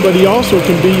scorer, but he also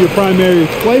can be your primary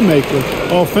playmaker.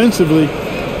 Offensively,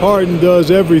 Harden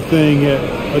does everything at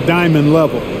a diamond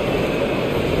level.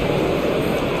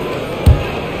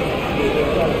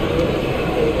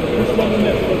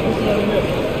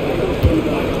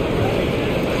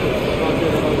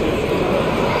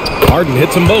 Harden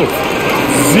hits them both.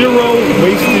 0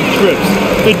 wasted trips.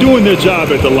 They're doing their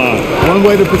job at the line. One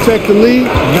way to protect the lead,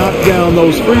 knock down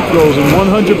those free throws. And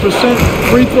 100%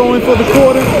 free throwing for the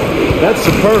quarter, that's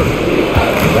superb.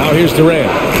 Now here's Durant.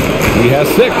 He has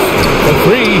 6. For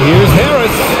 3, here's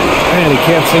Harris. And he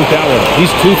can't sink that one.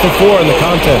 He's 2 for 4 in the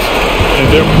contest. And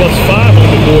they're +5 on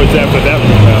the boards after that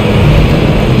rebound.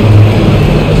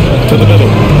 To the middle.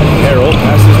 Harrell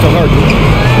passes to Harden.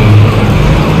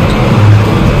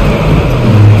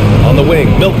 On the wing,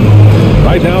 Milton.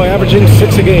 Right now averaging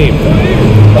 6 a game.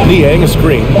 Niang a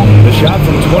screen. The shot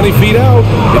from 20 feet out.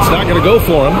 It's not going to go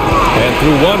for him. And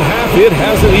through one half, it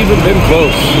hasn't even been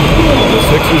close. The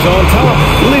Sixers on top,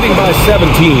 leading by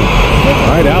 17.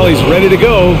 All right, Allie's ready to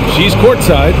go. She's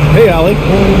courtside. Hey, Allie.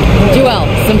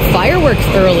 Joel, some fireworks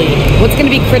early. What's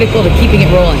going to be critical to keeping it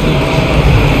rolling?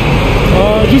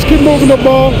 Just keep moving the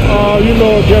ball,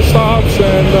 get stops,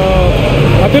 and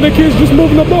I think the kids just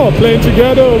moving the ball, playing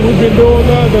together. We've been doing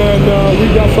that, and we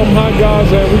got some hot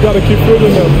guys, and we got to keep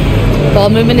feeling them. Ball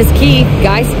movement is key,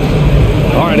 guys.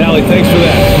 All right, Allie, thanks for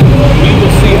that. We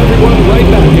will see everyone right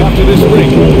back after this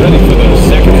break, ready for the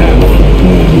second half.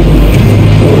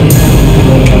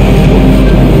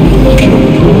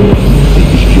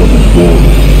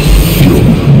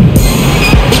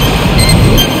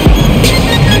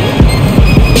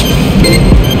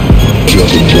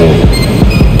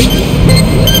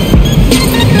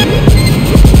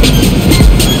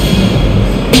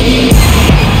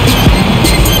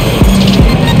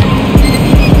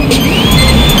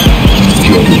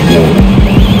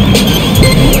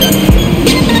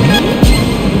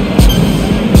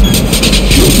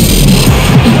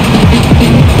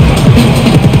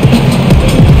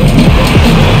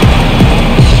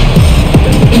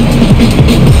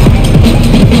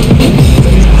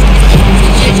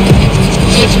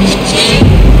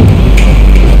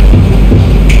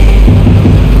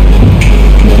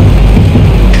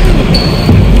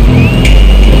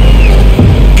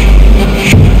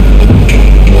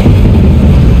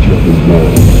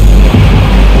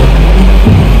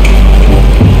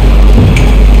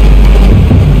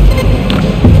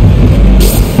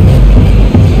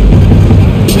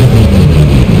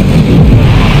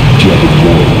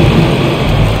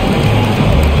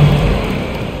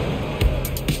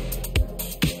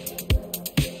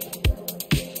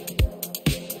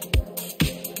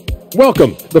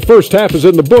 Welcome. The first half is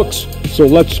in the books, so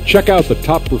let's check out the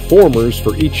top performers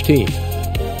for each team.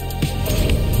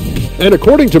 And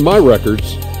according to my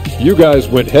records, you guys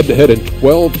went head-to-head in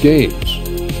 12 games.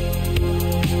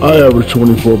 I averaged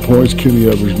 24 points. Kenny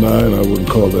averaged 9. I wouldn't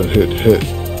call that hit.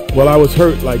 Well, I was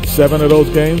hurt like 7 of those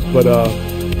games, but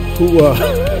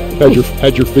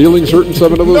Had your feelings hurt in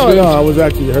 7 of those games? No, I was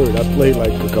actually hurt. I played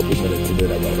like a couple minutes and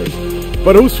then I got hurt.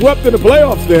 But who swept in the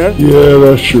playoffs there? Yeah,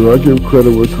 that's true. I give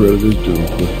credit where credit is due.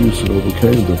 But Houston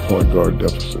overcame their point guard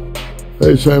deficit.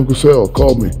 Hey, Sam Cassell,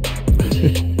 call me.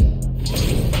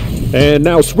 And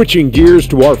now switching gears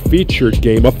to our featured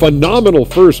game, a phenomenal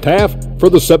first half for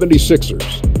the 76ers.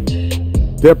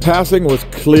 Their passing was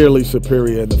clearly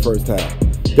superior in the first half.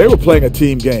 They were playing a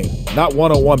team game, not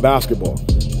one-on-one basketball.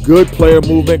 Good player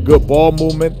movement, good ball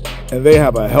movement, and they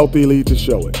have a healthy lead to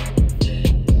show it.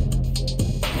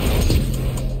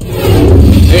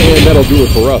 And that'll do it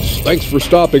for us. Thanks for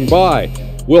stopping by.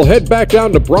 We'll head back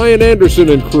down to Brian Anderson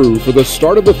and crew for the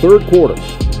start of the third quarter.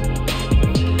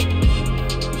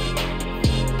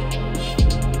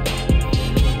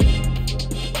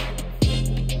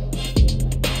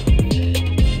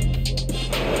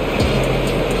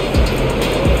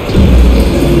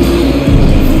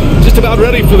 About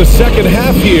ready for the second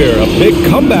half here. A big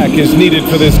comeback is needed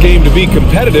for this game to be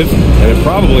competitive, and it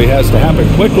probably has to happen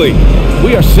quickly.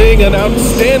 We are seeing an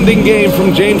outstanding game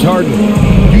from James Harden.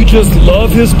 You just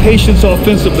love his patience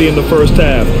offensively in the first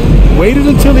half. Waited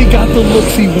until he got the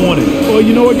looks he wanted. Well,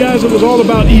 you know what, guys? It was all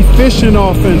about efficient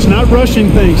offense, not rushing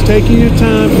things, taking your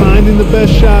time, finding the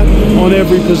best shot on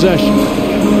every possession.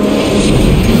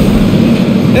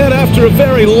 And after a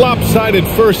very lopsided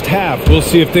first half, we'll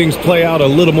see if things play out a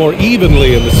little more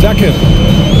evenly in the second.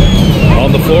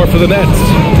 On the floor for the Nets,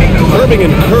 Irving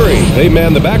and Curry, they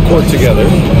man the backcourt together.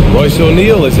 Royce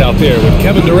O'Neal is out there with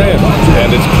Kevin Durant,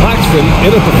 and it's Claxton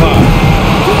in at the 5.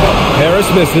 Harris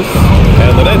misses,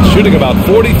 and the Nets shooting about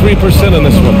 43% in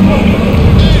this one.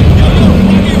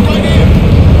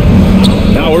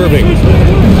 Now Irving.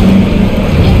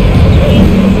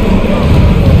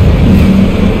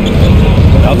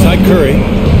 Outside Curry.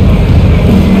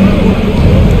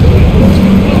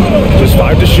 Just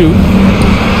 5 to shoot.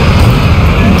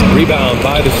 Rebound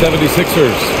by the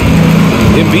 76ers.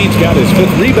 Embiid's got his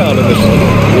 5th rebound in this one.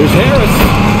 Here's Harris.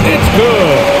 It's good.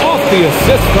 Off the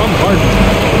assist from Harden.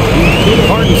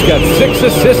 Harden's got 6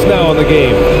 assists now in the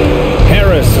game.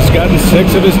 Harris has gotten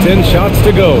 6 of his 10 shots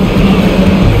to go.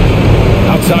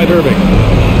 Outside Irving.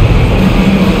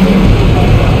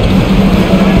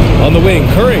 On the wing,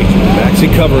 Curry. Maxey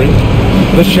covering.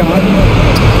 The shot.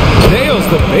 Nails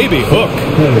the baby hook.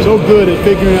 So good at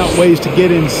figuring out ways to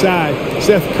get inside.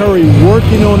 Seth Curry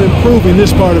working on improving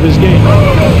this part of his game.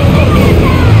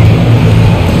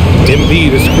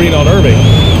 Embiid, a screen on Irving.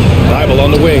 Bible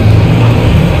on the wing.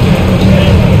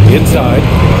 Inside.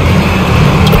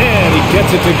 And he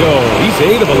gets it to go.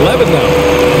 He's 8 of 11 now.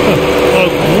 A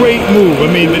great move. I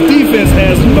mean, the defense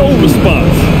has no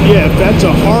response. Yeah, if that's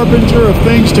a harbinger of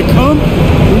things to come,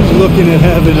 he's looking at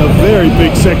having a very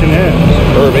big second half.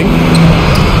 Irving.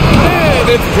 And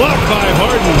it's blocked by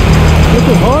Harden. Look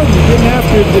at Harden getting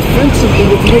after it defensively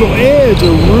with a little edge.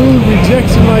 A rude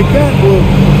rejection like that will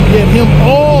get him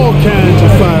all kinds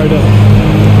of fired up.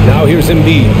 Now here's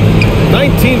Embiid.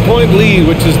 19-point lead,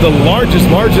 which is the largest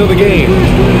margin of the game.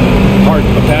 Harden,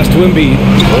 a pass to Embiid.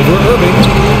 Over Irving.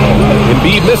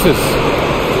 Embiid misses.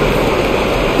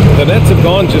 The Nets have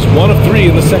gone just 1 of 3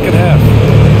 in the second half.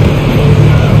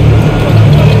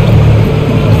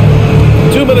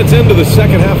 2 minutes into the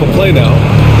second half of play now.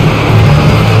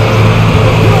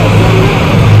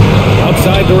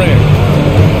 Outside Durant.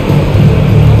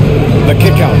 The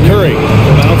kick out. Curry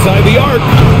from outside the arc.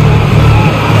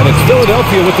 And it's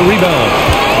Philadelphia with the rebound.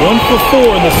 1 for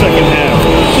 4 in the second half.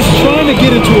 Just trying to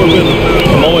get into a rhythm.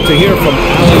 A moment to hear from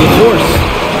the Force.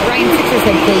 Brian Sixers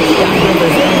head coach Doc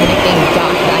Rivers earned the nickname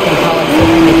Doc back in college for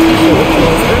wearing a t-shirt with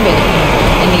Julius Erving.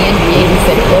 In the NBA, he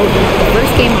said, quote, "The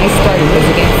first game I started was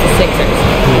against the Sixers.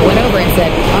 I went over and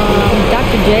said,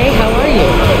 Dr. J, how are you?"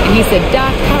 And he said,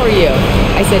 "Doc, how are you?"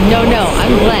 I said, no,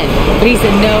 I'm Glenn." But he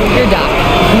said, "No, you're Doc."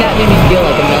 And that made me feel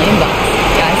like $1 million,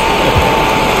 guys.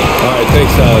 All right,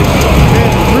 thanks, Sally.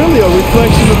 And really a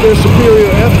reflection of their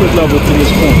superior effort level to this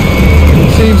point.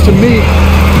 It seems to me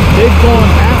they've gone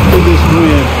after this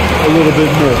win a little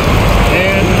bit more.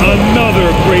 And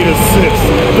another great assist.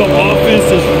 The offense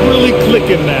is really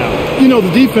clicking now. You know,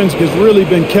 the defense has really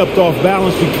been kept off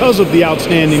balance because of the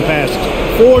outstanding passes.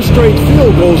 4 straight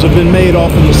field goals have been made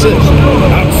off an assist.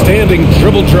 Outstanding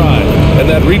dribble drive. And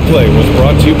that replay was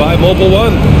brought to you by Mobile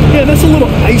One. Yeah, that's a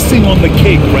little icing on the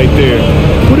cake right there.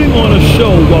 Putting on a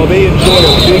show while they enjoy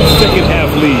a big second half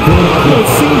lead. You know,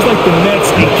 it seems like the Nets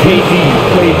and KD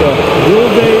played the will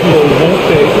they or won't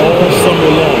they all summer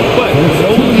long. But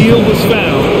no deal was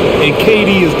found, and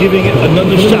KD is giving it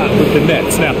another shot with the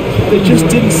Nets. Now, there just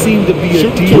didn't seem to be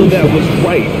a deal that was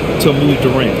right to move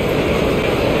Durant.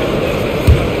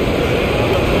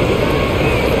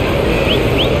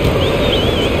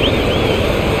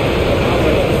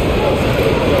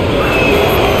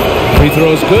 Free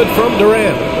throws good from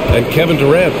Durant. And Kevin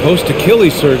Durant,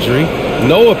 post-Achilles surgery,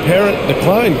 no apparent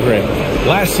decline, Graham.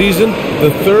 Last season,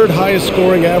 the 3rd highest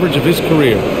scoring average of his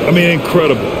career. I mean,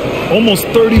 incredible. Almost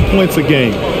 30 points a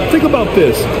game. Think about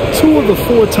this. 2 of the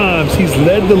 4 times he's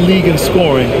led the league in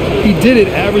scoring, he did it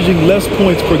averaging less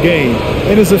points per game.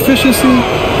 And his efficiency,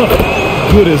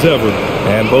 good as ever.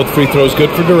 And both free throws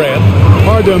good for Durant.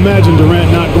 Hard to imagine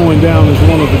Durant not going down as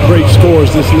one of the great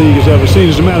scorers this league has ever seen.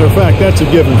 As a matter of fact, that's a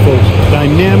given, folks.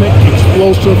 Dynamic,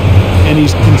 explosive, and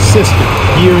he's consistent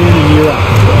year in and year out.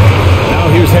 Now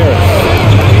here's Harris.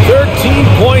 13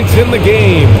 points in the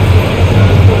game.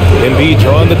 Embiid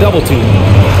drawing the double team.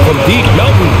 From deep,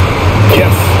 Melton.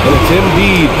 Yes, and it's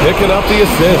Embiid picking up the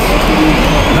assist.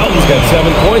 Melton's got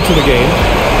 7 points in the game.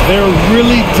 They're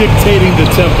really dictating the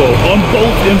tempo on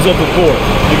both ends of the court.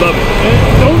 You love it. And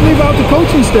don't leave out the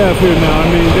coaching staff here now. I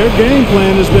mean, their game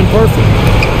plan has been perfect.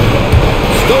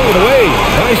 Stolen away.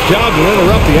 Nice job to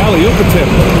interrupt the alley-oop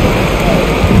attempt.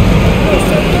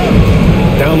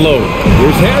 Down low.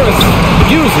 Here's Harris.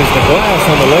 Uses the glass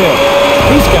on the layup.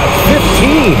 He's got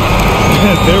 15.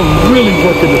 They're really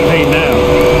working the paint now.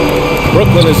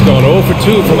 Brooklyn has gone 0 for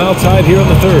 2 from outside here in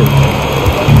the 3rd.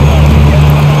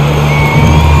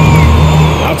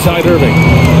 Outside Irving.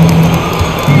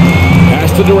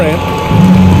 Pass to Durant.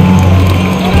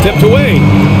 Tipped away.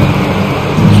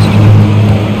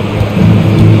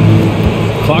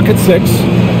 Clock at 6.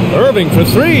 Irving for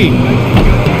 3.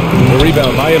 The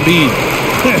rebound by Embiid.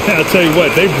 I'll tell you what,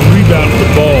 they've rebounded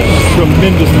the ball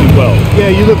tremendously well. Yeah,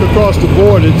 you look across the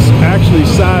board, it's actually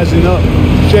sizing up,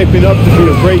 shaping up to be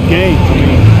a great game. I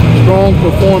mean, strong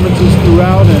performances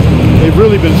throughout, and they've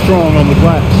really been strong on the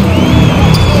glass.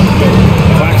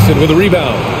 Claxton with a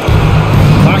rebound.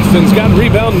 Claxton's got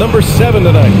rebound number 7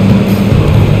 tonight.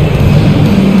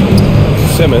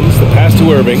 Simmons, the pass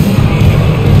to Irving.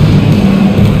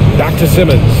 Back to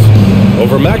Simmons.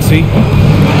 Over Maxey.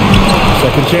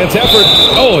 Second chance effort.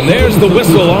 Oh, and there's the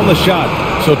whistle on the shot.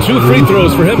 So 2 free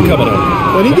throws for him coming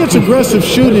up. When he gets aggressive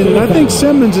shooting, and I think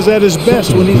Simmons is at his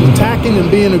best when he's attacking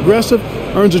and being aggressive,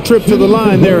 earns a trip to the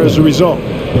line there as a result.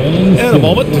 And a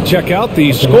moment to check out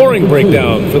the scoring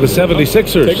breakdown for the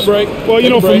 76ers. Take a break. Well,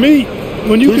 you know, for me,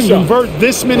 when you can shots. convert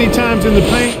this many times in the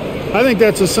paint, I think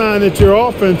that's a sign that your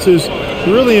offense is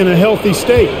really in a healthy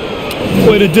state.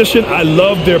 Well, in addition, I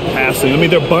love their passing. I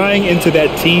mean, they're buying into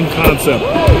that team concept.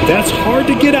 That's hard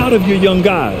to get out of your young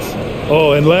guys.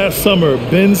 Oh, and last summer,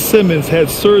 Ben Simmons had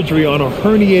surgery on a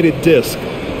herniated disc.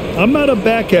 I'm not a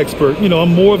back expert. You know,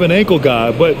 I'm more of an ankle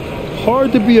guy, but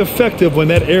hard to be effective when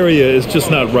that area is just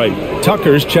not right.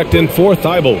 Tucker's checked in for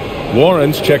Thibault.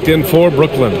 Warren's checked in for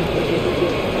Brooklyn.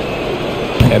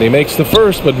 And he makes the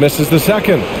first, but misses the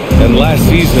second. And last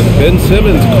season, Ben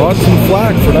Simmons caught some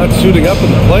flack for not suiting up in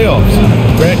the playoffs.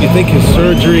 Grant, you think his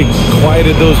surgery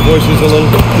quieted those voices a little?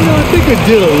 You know, I think it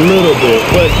did a little bit.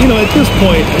 But, you know, at this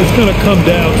point, it's going to come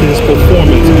down to his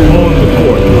performance on the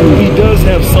court. He does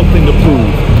have something to prove.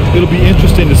 It'll be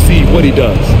interesting to see what he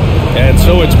does. And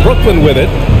so it's Brooklyn with it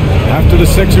after the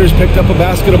Sixers picked up a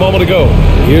basket a moment ago.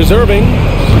 Here's Irving.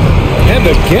 And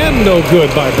again, no good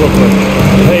by Brooklyn.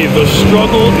 Hey, the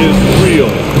struggle is real.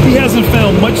 He hasn't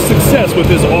found much success with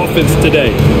his offense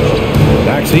today.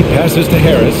 Maxey passes to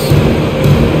Harris.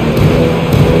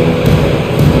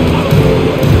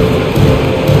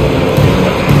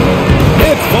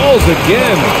 It falls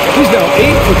again. He's now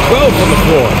 8 for 12 on the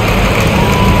floor.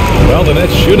 Well, the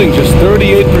Nets shooting just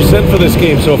 38% for this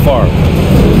game so far.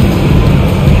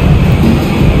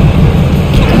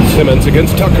 Simmons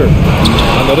against Tucker.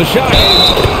 Another shot.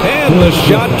 And the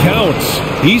shot counts.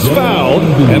 He's fouled,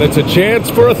 and it's a chance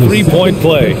for a three-point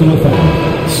play.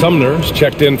 Sumner's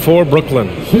checked in for Brooklyn.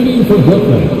 Shooting for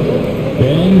Brooklyn,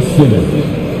 Ben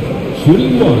Simmons.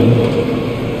 Shooting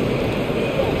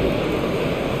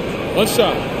 1. One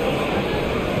shot.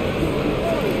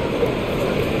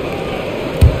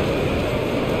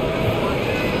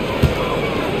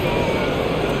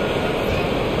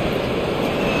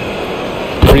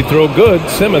 Free throw good.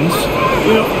 Simmons.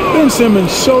 You know, Ben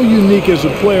Simmons so unique as a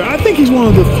player. I think he's one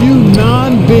of the few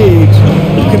non-bigs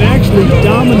who can actually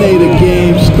dominate a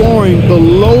game scoring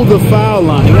below the foul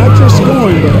line. Not just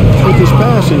scoring, but with his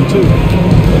passing, too.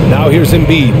 Now here's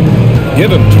Embiid.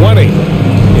 Give him 20.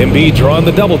 Embiid drawing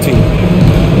the double team.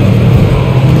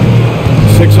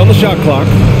 6 on the shot clock.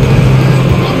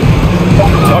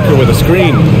 Tucker with a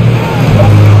screen.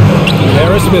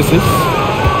 Harris misses.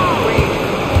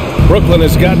 Brooklyn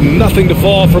has got nothing to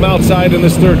fall from outside in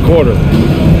this third quarter.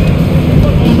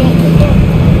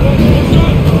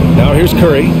 Now here's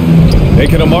Curry,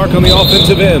 making a mark on the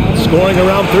offensive end, scoring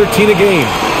around 13 a game.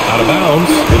 Out of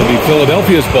bounds, it'll be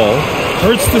Philadelphia's ball.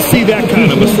 Hurts to see that kind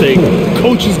of mistake.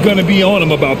 Coach is going to be on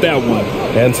him about that one.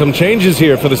 And some changes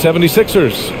here for the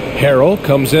 76ers. Harrell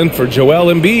comes in for Joel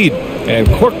Embiid, and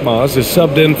Korkmaz is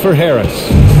subbed in for Harris.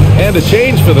 And a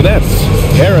change for the Nets.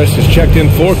 Harris is checked in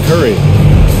for Curry.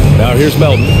 Now here's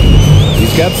Melton.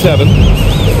 He's got 7.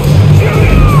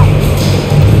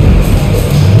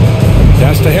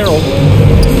 Pass to Harrell.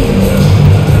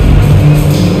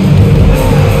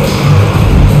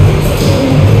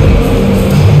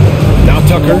 Now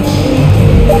Tucker.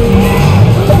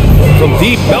 From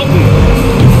deep, Melton.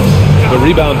 The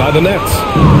rebound by the Nets.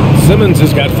 Simmons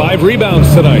has got 5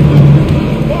 rebounds tonight.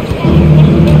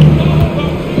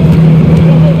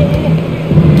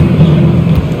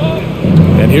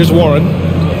 And here's Warren.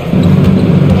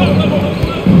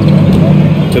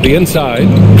 To the inside.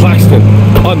 Claxton.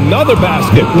 Another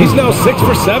basket. He's now 6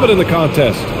 for 7 in the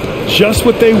contest. Just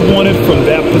what they wanted from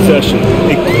that possession.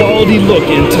 A quality look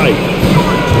in tight.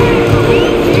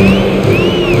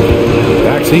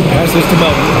 Maxey passes to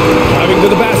Melton. Driving to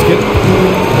the basket.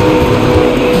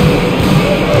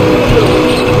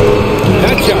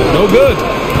 That shot, no good.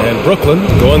 And Brooklyn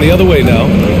going the other way now.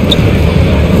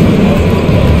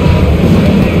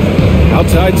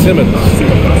 Outside Simmons.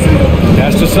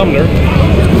 Pass to Sumner.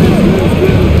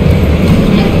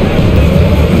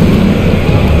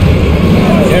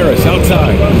 Harris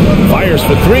outside. Fires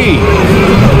for 3.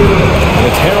 And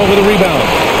it's Harrell with a rebound.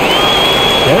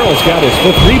 Harrell's got his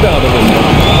 5th rebound in this one.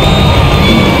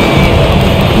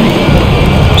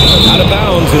 Out of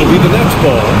bounds, it'll be the Nets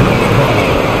ball.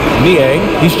 Niang,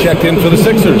 he's checked in for the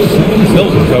Sixers.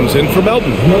 Milton comes in for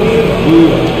Melton.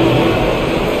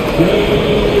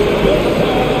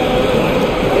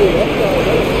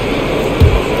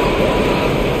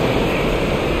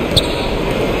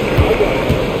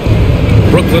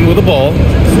 Brooklyn with the ball.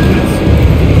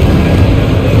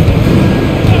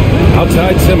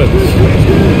 Outside Simmons.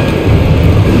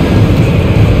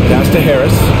 Pass to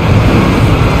Harris.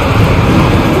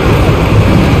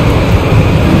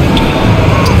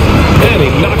 And he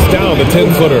knocks down the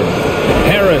 10-footer.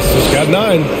 Harris has got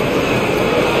 9.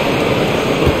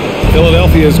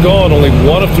 Philadelphia is gone, only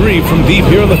 1 of 3 from deep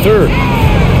here in the third.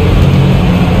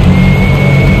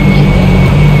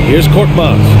 Here's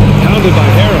Korkmaz, pounded by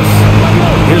Harris.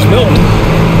 Here's Milton.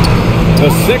 The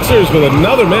Sixers with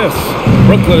another miss.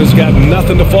 Brooklyn has got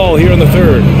nothing to fall here in the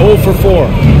third. 0 for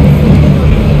 4.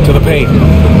 To the paint.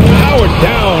 Howard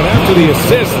down after the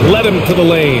assist led him to the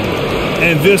lane.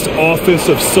 And this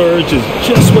offensive surge is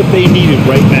just what they needed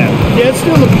right now. Yeah, it's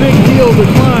still a big deal to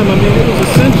climb. I mean, it was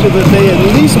essential that they at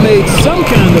least made some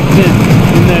kind of dent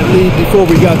in that lead before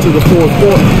we got to the fourth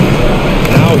quarter.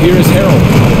 Now here is Harold.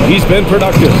 He's been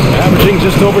productive, averaging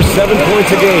just over 7 points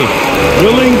a game.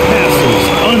 Willing passes,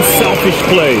 unselfish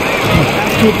play. You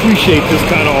have to appreciate this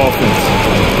kind of offense.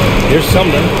 Here's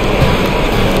Sumner.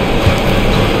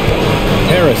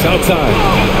 Harris outside.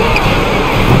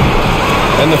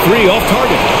 And the 3 off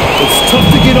target. It's tough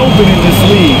to get open in this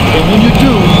league, and when you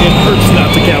do, it hurts not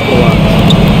to capitalize.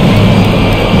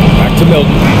 Back to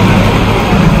Milton.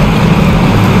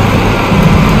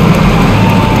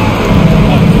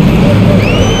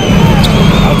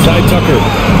 Outside Tucker.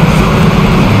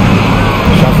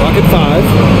 Shot clock at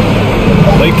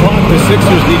 5. Late clock. The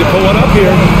Sixers need to pull one up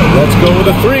here. Let's go with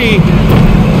a 3.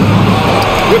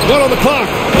 With 1 on the clock.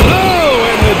 Oh,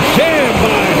 and the jam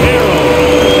by Harold.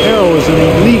 Harold is an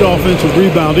elite offensive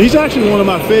rebounder. He's actually one of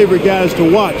my favorite guys to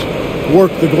watch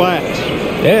work the glass.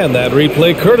 And that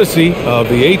replay courtesy of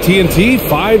the AT&T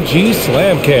 5G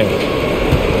Slam Cam.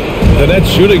 The Nets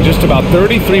shooting just about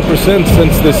 33%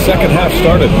 since this second half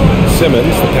started.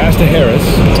 Simmons, the pass to Harris.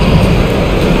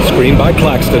 Screen by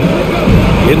Claxton.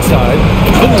 Inside.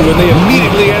 Ooh, and they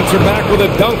immediately answer back with a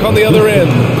dunk on the other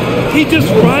end. He just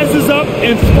rises up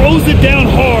and throws it down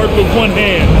hard with one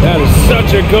hand. That is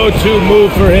such a go-to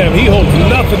move for him. He holds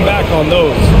nothing back on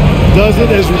those. Does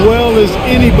it as well as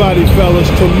anybody, fellas.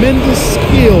 Tremendous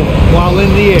skill while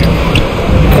in the air.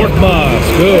 Korkmaz,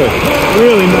 good.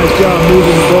 Really nice job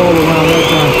moving the ball around that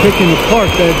time, picking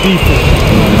apart that defense.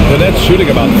 The Nets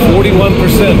shooting about 41%.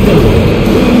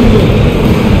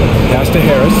 Pass to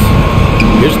Harris.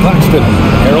 Here's Claxton.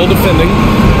 Harold defending.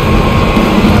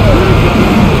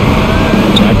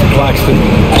 Back to Claxton.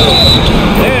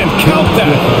 And count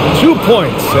that. 2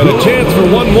 points and a chance for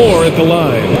one more at the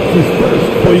line.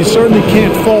 Well, you certainly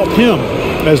can't fault him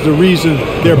as the reason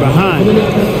they're behind.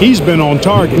 He's been on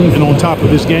target and on top of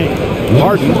his game.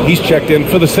 Harden, he's checked in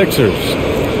for the Sixers.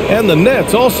 And the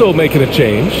Nets also making a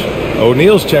change.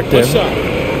 O'Neal's checked in.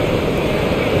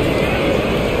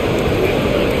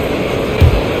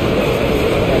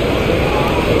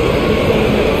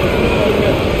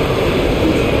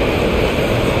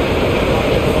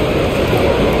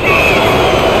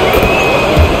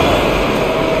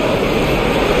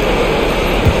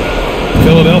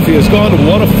 Philadelphia has gone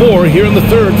 1 of 4 here in the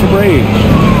third from range.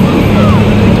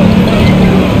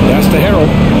 Pass to Harold.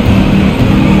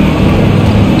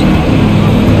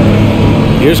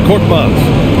 Here's Korkmaz.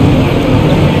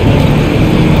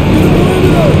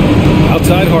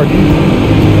 Outside Harden.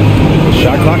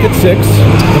 Shot clock at 6.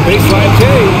 The baseline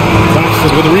Jay.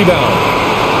 Claxton with a rebound.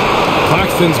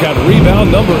 Claxton's got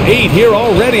rebound number 8 here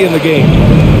already in the game.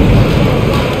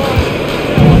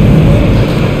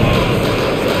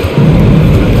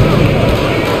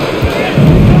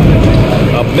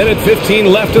 Minute 15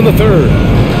 left in the third.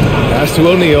 Pass to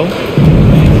O'Neal.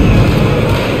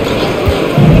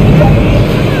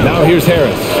 Now here's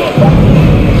Harris.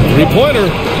 3-pointer.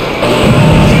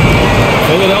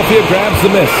 Philadelphia grabs the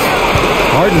miss.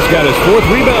 Harden's got his 4th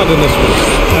rebound in this one.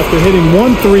 After hitting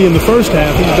 1 3 in the first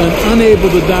half, he's been unable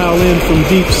to dial in from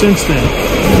deep since then.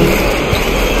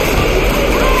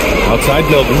 Outside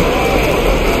Milton.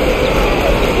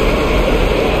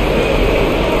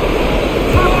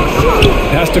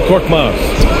 Pass to Korkmaz.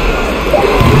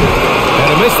 And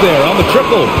a miss there on the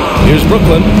triple. Here's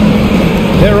Brooklyn.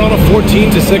 They're on a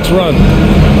 14-6 run.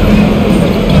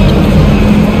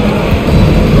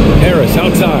 Harris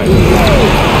outside.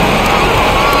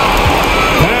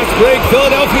 Pass break,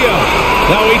 Philadelphia.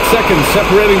 Now 8 seconds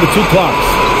separating the 2 clocks.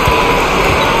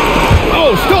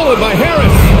 Oh, stolen by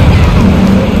Harris.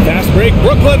 Pass break,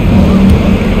 Brooklyn.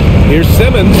 Here's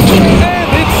Simmons. And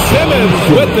it's Simmons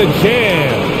with the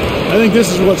jam. I think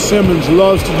this is what Simmons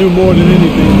loves to do more than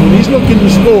anything. When he's looking to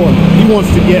score, he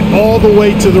wants to get all the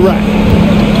way to the rack.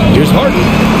 Here's Harden.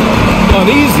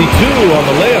 An easy 2 on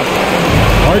the layup.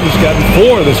 Harden's gotten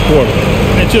 4 this quarter.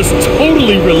 And just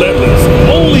totally relentless,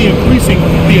 only increasing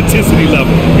the intensity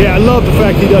level. Yeah, I love the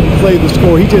fact he doesn't play the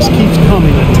score. He just keeps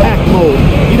coming, attack mode.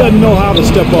 He doesn't know how to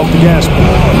step off the gas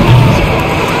pedal.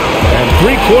 And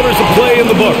 3 quarters of play in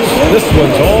the books. This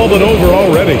one's all but over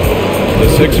already. The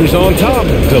Sixers on top,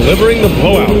 delivering the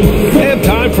blowout. And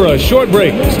time for a short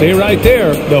break. Stay right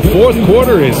there. The 4th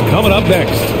quarter is coming up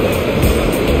next.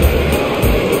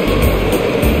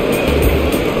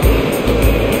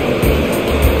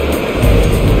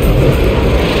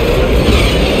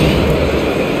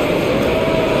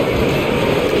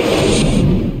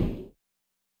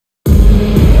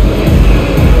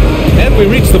 And we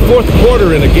reach the 4th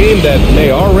quarter in a game that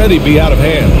may already be out of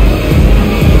hand.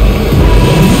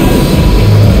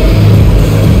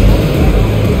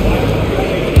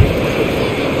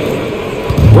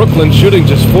 Brooklyn shooting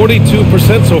just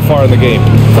 42% so far in the game.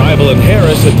 Thibault and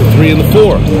Harris at the 3 and the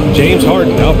 4. James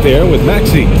Harden out there with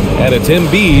Maxey. And it's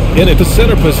Embiid in at the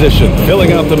center position,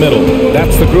 filling out the middle.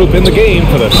 That's the group in the game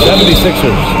for the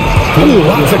 76ers. Ooh,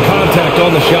 lots of contact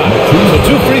on the shot.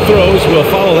 So 2 free throws will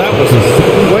follow that whistle.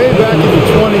 Way back in the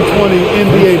 2020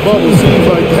 NBA bubble, seems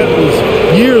like that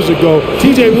was years ago.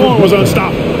 TJ Warren was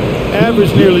unstoppable.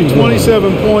 Averaged nearly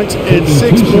 27 points and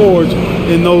 6 boards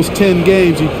in those 10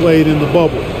 games he played in the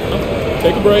bubble.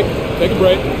 Take a break. Take a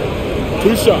break.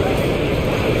 2 shots.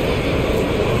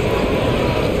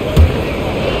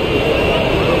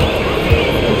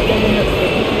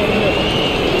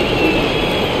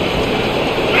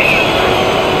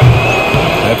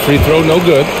 That free throw no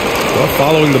good. Well,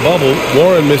 following the bubble,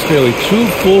 Warren missed nearly 2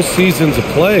 full seasons of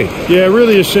play. Yeah,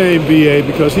 really a shame, B.A.,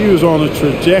 because he was on a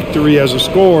trajectory as a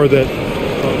scorer that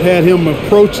had him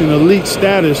approaching elite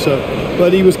status,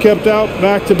 but he was kept out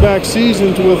back-to-back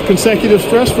seasons with consecutive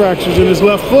stress fractures in his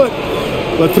left foot.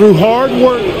 But through hard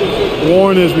work,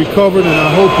 Warren has recovered, and I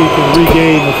hope he can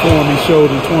regain the form he showed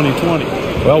in 2020.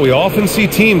 Well, we often see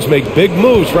teams make big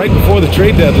moves right before the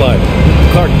trade deadline.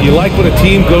 Clark, do you like when a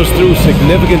team goes through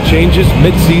significant changes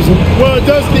mid-season? Well, it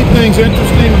does keep things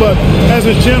interesting, but as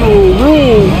a general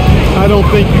rule, I don't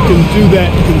think you can do that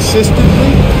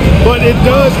consistently. But it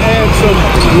does add some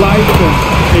life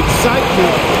and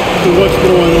excitement to what's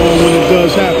going on when it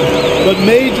does happen. But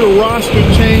major roster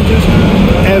changes,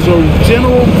 as a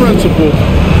general principle,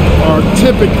 are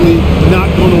typically not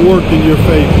going to work in your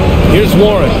favor. Here's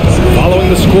Warren,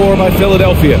 following the score by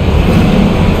Philadelphia.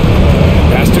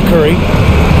 Pass to Curry.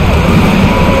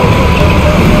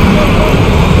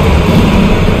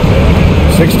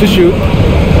 Six to shoot.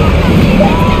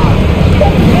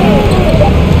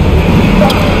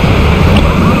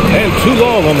 And too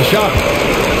long on the shot.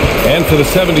 And for the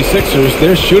 76ers,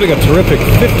 they're shooting a terrific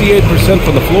 58%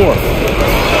 from the floor.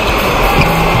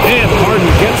 And Harden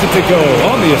gets it to go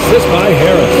on the assist by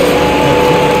Harris.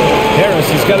 Harris,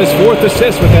 he's got his 4th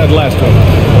assist with that last one.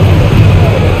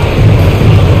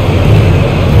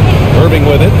 Irving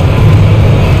with it.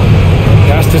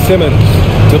 Pass to Simmons.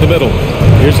 To the middle.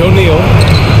 Here's O'Neal.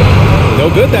 No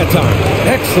good that time.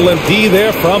 Excellent D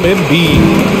there from Embiid.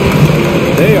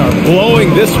 They are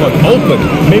blowing this one open.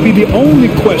 Maybe the only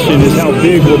question is how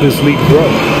big will this lead grow?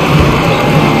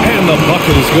 And the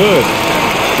bucket is good.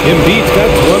 Embiid's got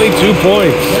 22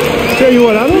 points. Tell you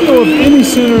what, I don't know if any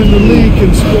center in the league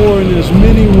can score in as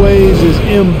many ways as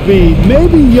Embiid.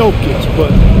 Maybe Jokic,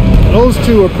 but those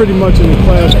two are pretty much in a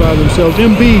class by themselves.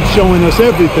 Embiid showing us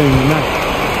everything tonight.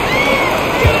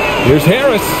 Here's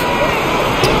Harris.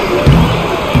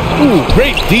 Ooh,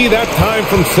 great D that time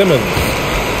from Simmons.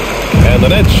 And the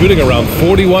Nets shooting around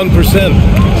 41%.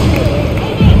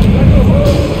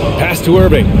 Pass to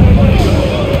Irving.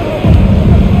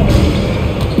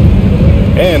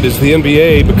 And as the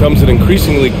NBA becomes an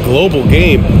increasingly global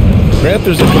game, Grant,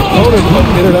 there's a component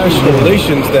of international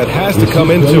relations that has to come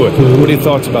into it. What are your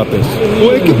thoughts about this?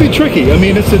 Well, it can be tricky. I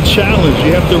mean, it's a challenge.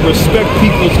 You have to respect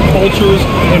people's cultures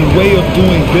and way of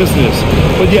doing business.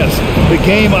 But yes, the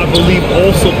game, I believe,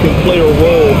 also can play a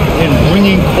role in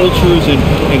bringing cultures and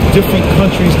different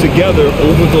countries together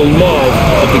over the love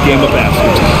of the game of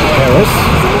basketball. Harris.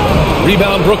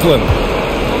 Rebound, Brooklyn.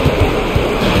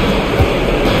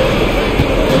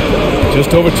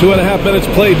 Just over 2.5 minutes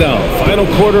played now. Final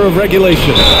quarter of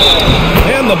regulation.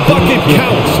 And the bucket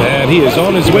counts. And he is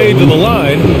on his way to the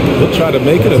line. He'll try to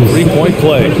make it a 3-point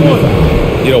play.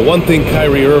 You know, one thing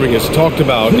Kyrie Irving has talked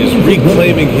about is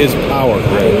reclaiming his power,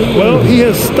 Greg. Well, he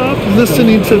has stopped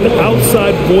listening to the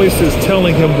outside voices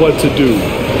telling him what to do.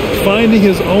 Finding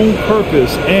his own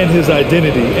purpose and his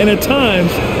identity. And at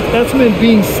times, that's meant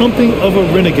being something of a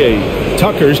renegade.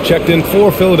 Tucker's checked in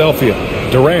for Philadelphia.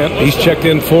 Durant, he's checked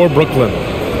in for Brooklyn.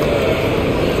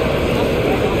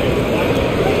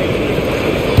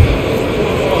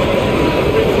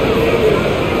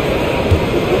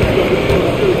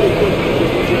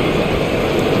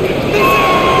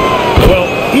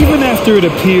 After it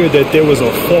appeared that there was a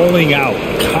falling out,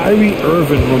 Kyrie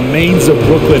Irving remains a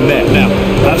Brooklyn Net. Now,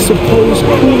 I suppose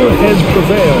cooler heads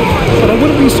prevailed, but I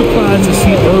wouldn't be surprised to see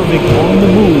Irving on the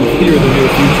move here in the near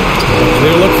future.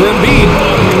 Clear look for Embiid.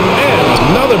 And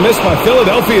another miss by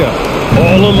Philadelphia.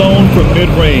 All alone from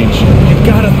mid-range. You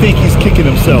gotta think he's kicking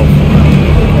himself.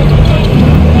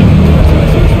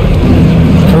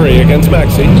 Curry against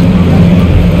Maxey.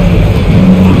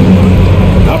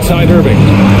 Outside Irving.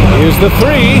 Here's the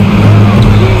three.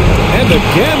 And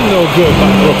again, no good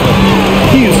by Brooklyn.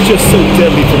 He is just so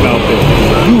deadly from out there.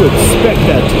 You expect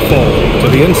that to fall. To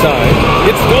the inside.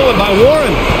 It's stolen by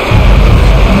Warren.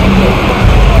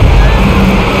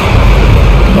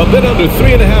 A bit under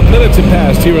 3.5 minutes have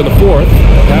passed here in the fourth.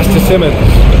 Pass to Simmons.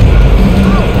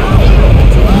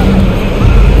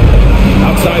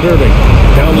 Outside Irving.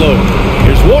 Down low.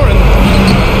 Here's Warren.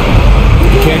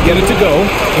 Can't get it to go.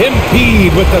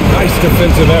 Embiid with a nice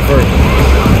defensive effort.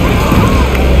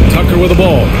 Tucker with the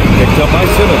ball. Picked up by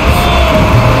Simmons.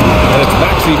 And it's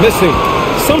Maxey missing.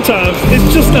 Sometimes it's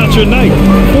just not your night.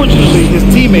 Fortunately, his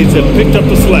teammates have picked up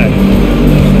the slack.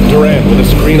 Durant with a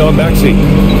screen on Maxey.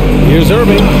 Here's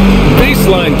Irving.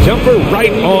 Baseline jumper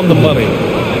right on the money.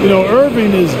 You know,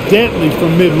 Irving is deadly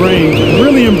from mid-range.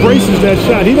 Really embraces that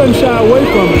shot. He doesn't shy away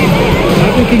from it. I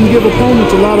think he can give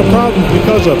opponents a lot of problems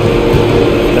because of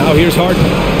it. Now here's Harden.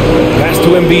 Pass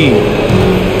to Embiid.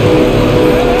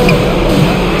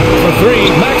 For three,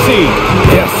 Maxey.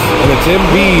 Yes, and it's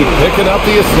Embiid picking up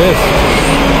the assist.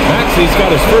 Maxey's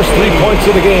got his first 3 points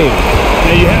of the game.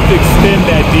 Now you have to extend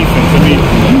that defense. I mean,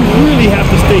 you really have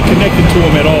to stay connected to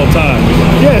him at all times.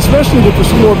 Yeah, especially with the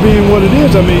score being what it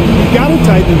is. I mean, you got to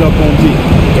tighten it up on D.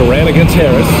 Durant against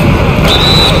Harris.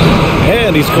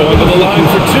 And he's going to the line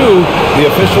for two. The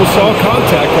official saw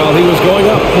contact while he was going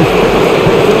up.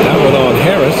 That one on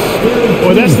Harris.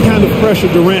 Well, that's the kind of pressure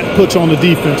Durant puts on the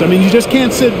defense. I mean, you just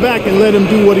can't sit back and let him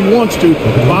do what he wants to.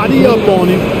 Body up on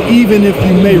him, even if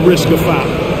you may risk a foul.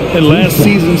 And last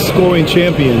season's scoring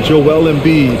champion, Joel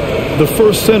Embiid, the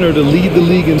first center to lead the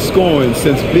league in scoring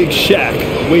since Big Shaq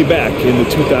way back in the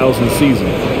 2000 season.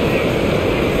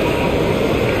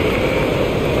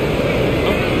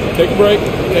 Take a break.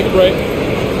 Take a break.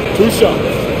 2 shots.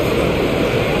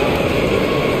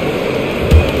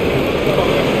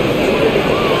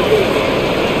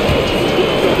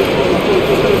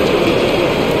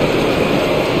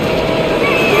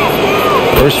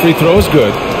 First free throw is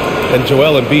good. And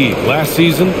Joel Embiid, last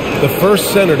season, the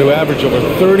first center to average over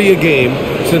 30 a game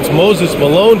since Moses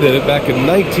Malone did it back in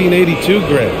 1982,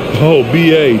 Grant. Oh,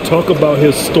 B.A., talk about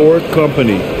historic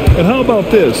company. And how about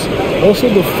this? Also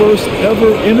the first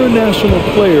ever international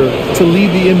player to lead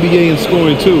the NBA in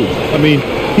scoring, too. I mean,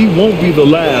 he won't be the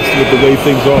last with the way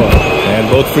things are.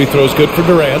 And both free throws good for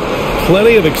Durant.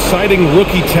 Plenty of exciting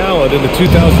rookie talent in the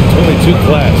 2022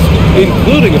 class,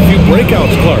 including a few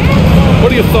breakouts, Clark.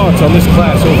 What are your thoughts on this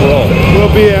class overall? Well,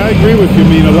 B.A., I agree with you. I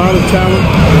mean, a lot of talent,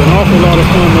 an awful lot of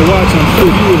fun to watch. I'm sure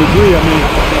you would agree. I mean,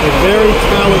 a very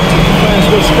talented class.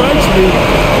 What strikes me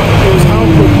is how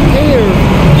prepared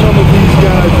some of these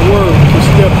guys were to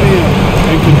step in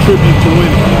and contribute to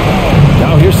winning.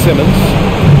 Now here's Simmons.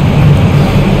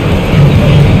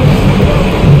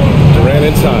 Durant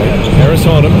inside. Harris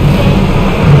on him.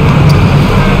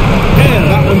 And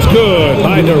that one's good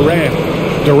by Durant.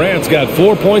 Durant's got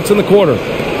 4 points in the quarter.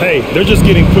 Hey, they're just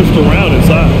getting pushed around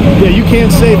inside. Yeah, you can't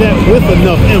say that with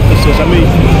enough emphasis. I mean,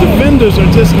 defenders are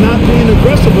just not being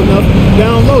aggressive enough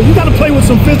down low. You got to play with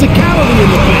some physicality in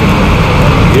the paint.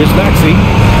 Here's Maxey.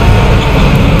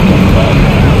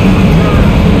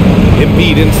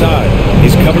 Embiid inside.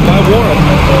 He's covered by Warren.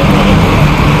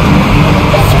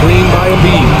 Screen by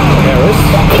Embiid. Harris.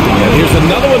 And here's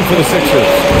another one for the Sixers.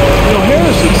 You know,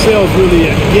 Harris excels really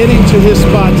at getting to his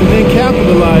spots and then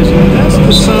capitalizing. And that's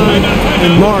the sign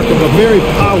and mark of a very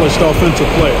polished offensive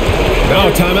player. Now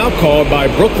a timeout called by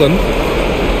Brooklyn.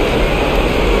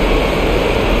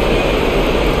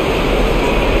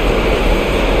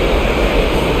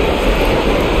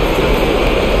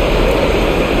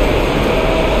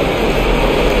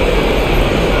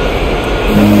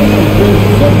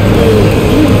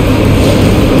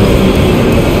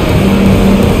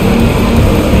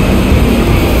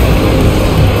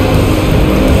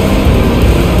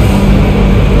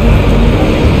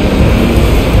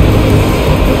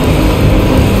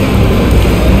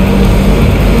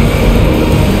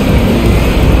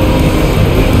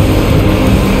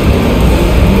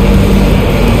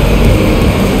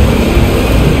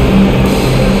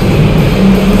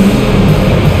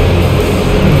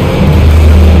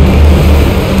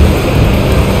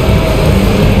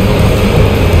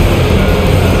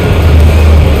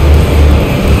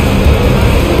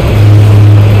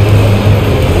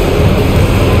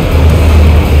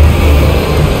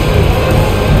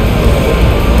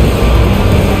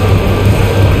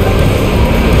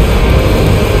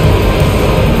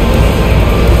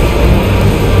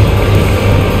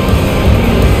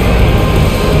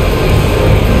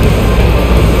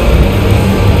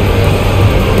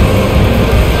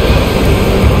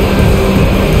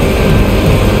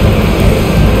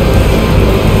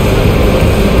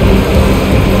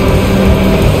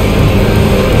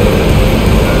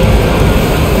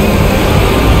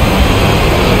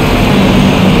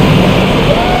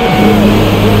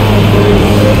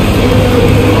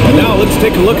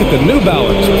 New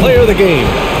Balance Player of the Game,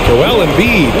 Joel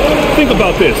Embiid. Think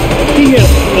about this. He has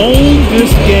owned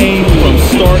this game from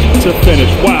start to finish.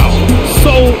 Wow,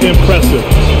 so impressive.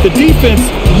 The defense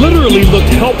literally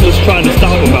looked helpless trying to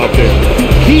stop him out there.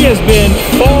 He has been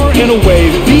far and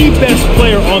away the best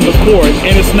player on the court,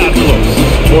 and it's not close.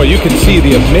 Boy, you can see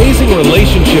the amazing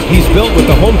relationship he's built with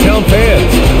the hometown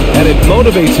fans, and it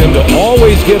motivates him to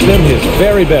always give them his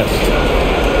very best.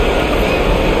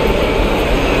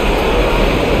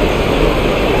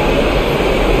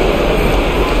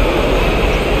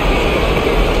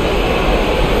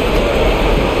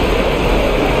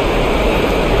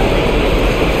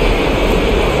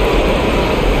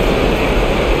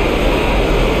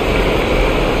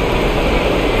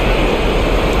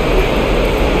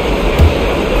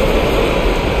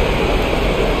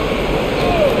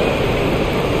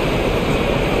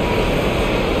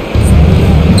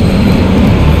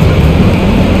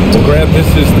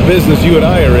 This is the business you and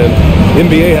I are in.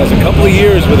 NBA has a couple of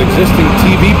years with existing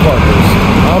TV partners.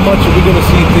 How much are we going to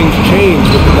see things change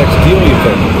with the next deal, you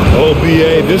think? Oh,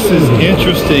 B.A., this is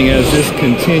interesting as this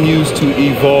continues to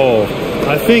evolve.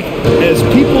 I think as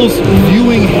people's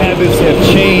viewing habits have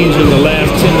changed in the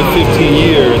last 10 to 15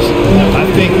 years, I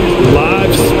think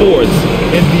live sports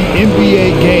and the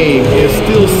NBA game is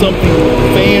still something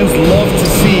fans love to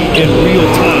see in real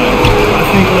time. I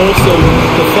think also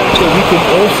the fact that we can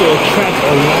also attract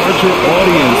a larger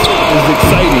audience is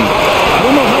exciting. I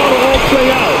don't know how it'll all play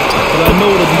out, but I know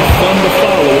it'll be fun to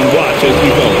follow and watch as we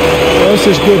go. Well, it's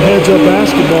just good heads-up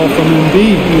basketball from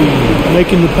Embiid,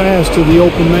 making the pass to the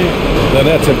open man. The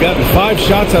Nets have gotten 5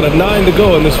 shots out of 9 to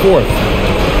go in this fourth.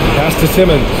 Pass to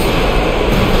Simmons.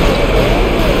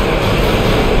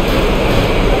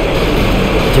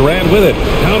 Durant with it,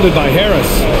 pounded by Harris.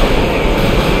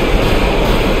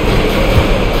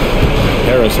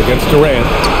 Harris against Durant.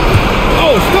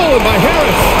 Oh, stolen by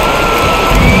Harris.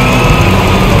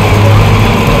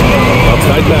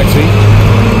 Outside Maxey.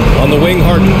 On the wing,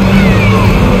 Harden.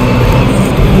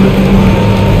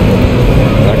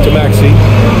 Back to Maxey.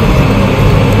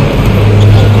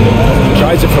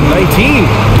 Tries it from 19.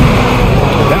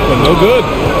 That one no good.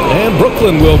 And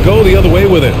Brooklyn will go the other way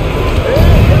with it.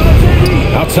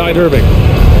 Outside Irving.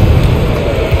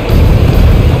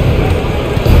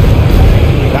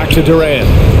 Back to Durant.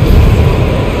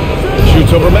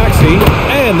 Shoots over Maxey.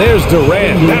 And there's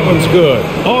Durant. That one's good.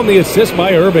 On the assist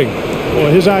by Irving. Well,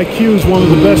 his IQ is one of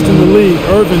the best in the league.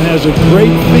 Irving has a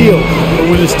great feel for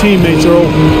when his teammates are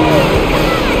open.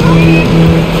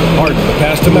 Harden, the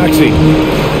pass to Maxey.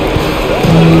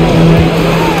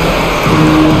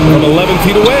 From 11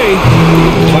 feet away,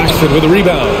 Claxton with a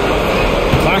rebound.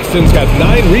 Claxton's got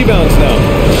 9 rebounds now.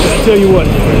 I tell you what,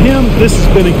 for him, this has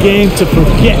been a game to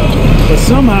forget. But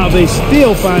somehow they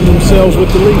still find themselves with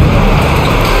the lead.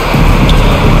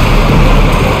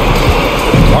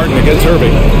 Harden against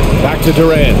Irving. Back to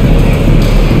Durant.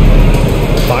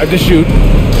 5 to shoot.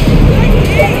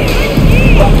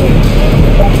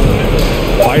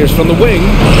 Fires from the wing.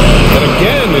 And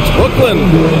again, it's Brooklyn.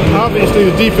 Obviously,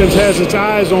 the defense has its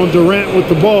eyes on Durant with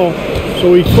the ball,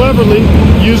 so he cleverly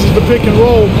uses the pick and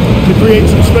roll to create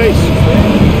some space.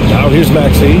 Now here's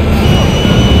Maxey.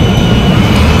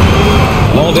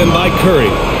 Hauled in by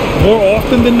Curry. More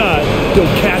often than not, he'll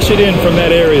cash it in from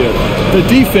that area. The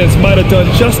defense might have done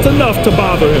just enough to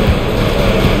bother him.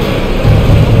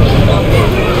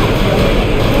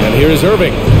 And here is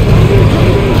Irving.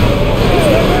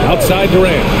 Outside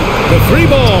Durant. The 3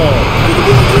 ball.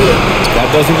 That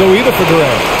doesn't go either for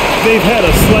Durant. They've had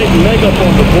a slight leg up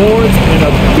on the boards and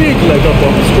a big leg up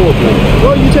on the scoreboard.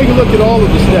 Well, you take a look at all of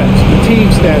the stats, the team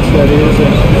stats that is,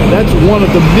 and that's one of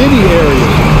the many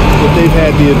areas that they've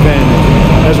had the advantage.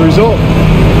 As a result,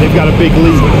 they've got a big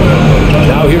lead.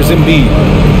 Now here's Embiid.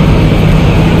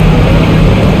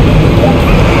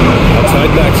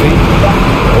 Outside Maxey.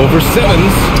 Over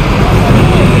Simmons.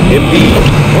 Embiid.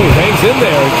 Oh, he hangs in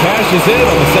there and cashes in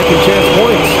on the second chance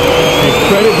points. And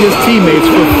credit his teammates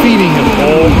for feeding him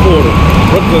all quarter.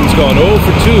 Brooklyn's gone 0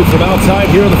 for 2 from outside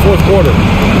here in the fourth quarter.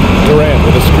 Durant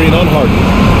with a screen on Harden.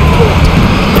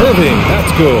 Irving,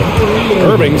 that's good.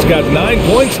 Irving's got 9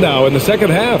 points now in the second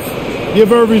half.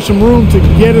 Give Irving some room to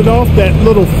get it off that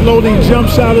little floating jump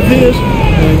shot of his,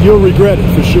 and you'll regret it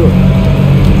for sure.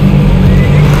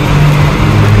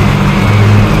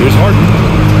 Here's Harden.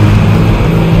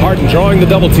 Harden drawing the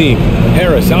double team.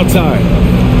 Harris outside.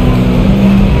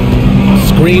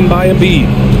 Screen by Embiid.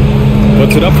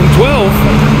 Puts it up from 12.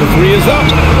 The 3 is up.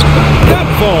 That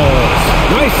falls.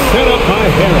 Nice setup by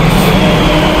Harris.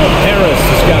 Harris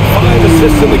has got 5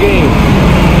 assists in the game.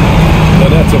 The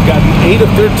Nets have gotten 8 of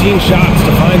 13 shots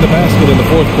to find the basket in the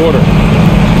fourth quarter.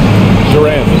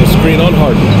 Durant with a screen on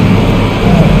Harden.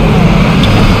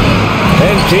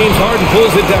 And James Harden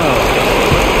pulls it down.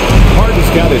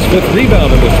 Harden's got his 5th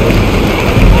rebound in this one.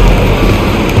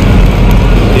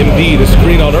 Embiid, a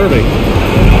screen on Irving.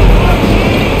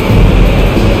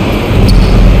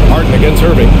 Harden against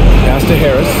Irving. Pass to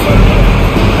Harris.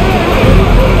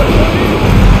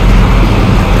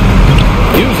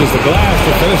 Uses the glass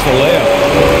to finish the layup.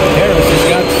 Harris has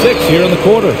got 6 here in the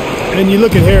quarter. And you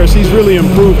look at Harris, he's really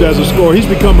improved as a scorer. He's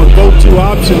become a go-to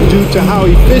option due to how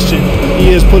efficient he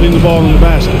is putting the ball in the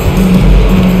basket.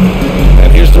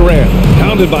 And here's Durant,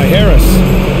 pounded by Harris.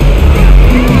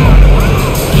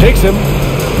 Shakes him.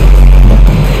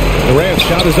 Durant's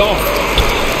shot is off.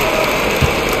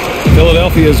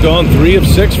 Philadelphia has gone 3 of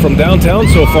 6 from downtown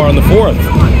so far in the 4th.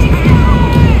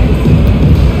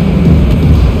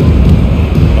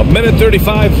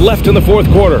 1:35 left in the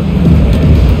 4th quarter.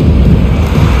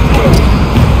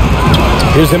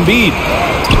 Here's Embiid,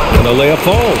 and the layup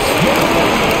falls.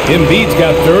 Embiid's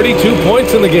got 32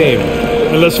 points in the game.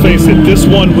 And let's face it, this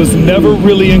one was never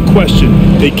really in question.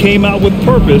 They came out with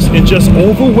purpose and just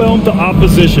overwhelmed the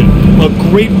opposition. A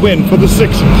great win for the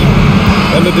Sixers.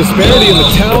 And the disparity in the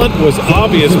talent was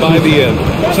obvious by the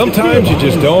end. Sometimes you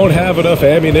just don't have enough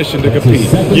ammunition to compete.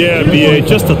 Yeah, B.A.,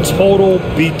 just a total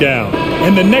beatdown.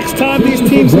 And the next time these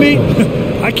teams meet,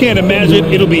 I can't imagine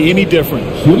it'll be any different.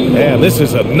 Man, this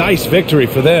is a nice victory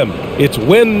for them. It's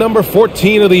win number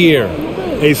 14 of the year.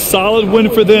 A solid win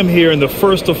for them here in the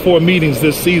first of 4 meetings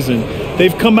this season.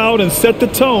 They've come out and set the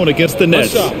tone against the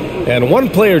Nets. And one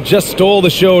player just stole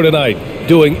the show tonight,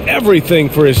 doing everything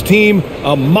for his team.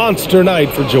 A monster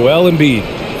night for Joel Embiid.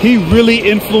 He really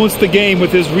influenced the game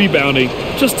with his rebounding.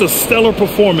 Just a stellar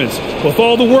performance. With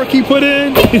all the work he put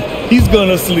in, he's going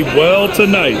to sleep well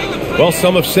tonight. Well,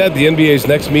 some have said the NBA's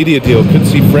next media deal could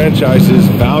see franchises'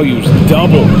 values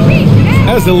double.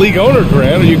 As the league owner,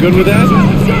 Grant, are you good with that?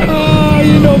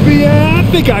 You know, B.A., I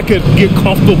think I could get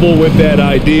comfortable with that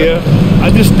idea. I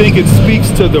just think it speaks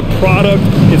to the product.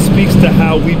 It speaks to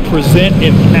how we present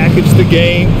and package the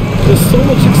game. There's so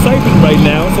much excitement right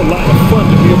now. It's a lot of fun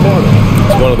to be a part of.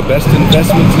 It's one of the best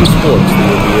investments in sports, the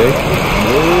NBA.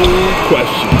 No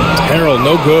question. Harrell,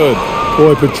 no good.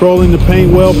 Boy, patrolling the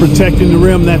paint well, protecting the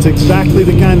rim, that's exactly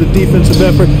the kind of defensive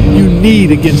effort you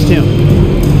need against him.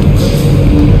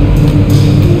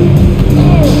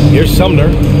 Here's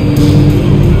Sumner.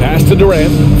 Pass to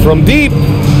Durant from deep.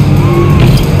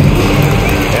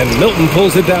 And Milton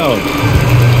pulls it down.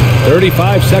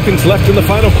 35 seconds left in the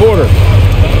final quarter.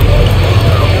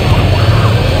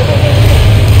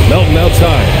 Melton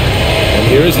outside. And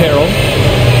here is Harrell.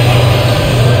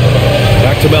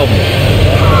 Back to Melton.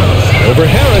 Over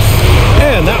Harris.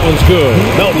 And that one's good.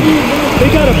 Melton. They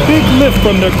got a big lift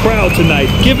from their crowd tonight,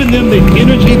 giving them the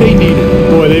energy they needed.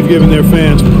 Boy, they've given their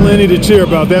fans plenty to cheer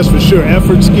about, that's for sure.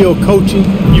 Effort, skill, coaching,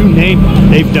 you name it,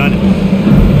 they've done it.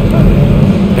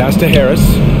 Pass to Harris.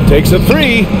 Takes a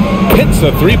 3. Hits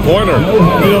a 3-pointer.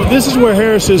 You know, this is where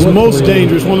Harris is most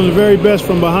dangerous, one of the very best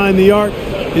from behind the arc.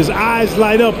 His eyes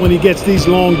light up when he gets these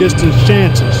long-distance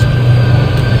chances.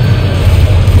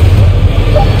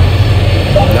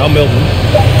 Now Milton.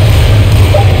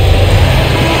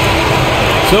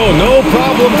 So no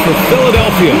problem for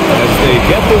Philadelphia as they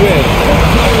get the win.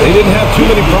 They didn't have too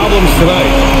many problems tonight.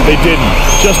 They didn't.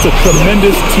 Just a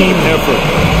tremendous team effort.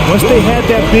 Once they had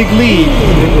that big lead,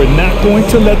 they were not going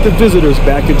to let the visitors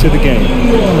back into the game.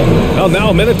 Well, now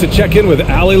a minute to check in with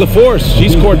Allie LaForce.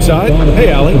 She's courtside. Hey,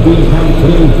 Allie.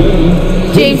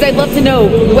 James, I'd love to know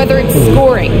whether it's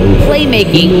scoring,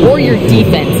 playmaking, or your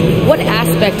defense. What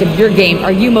aspect of your game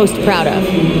are you most proud of?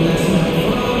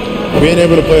 Being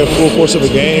able to play a full course of a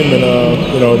game and,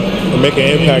 and make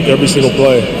an impact every single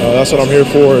play. That's what I'm here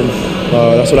for, and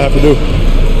that's what I have to do.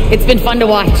 It's been fun to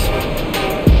watch.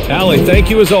 Allie, thank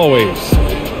you as always.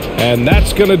 And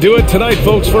that's going to do it tonight,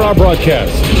 folks, for our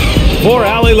broadcast. For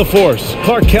Allie LaForce,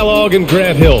 Clark Kellogg, and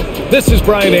Grant Hill, this is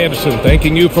Brian Anderson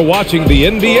thanking you for watching the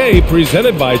NBA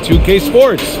presented by 2K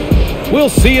Sports. We'll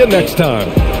see you next time.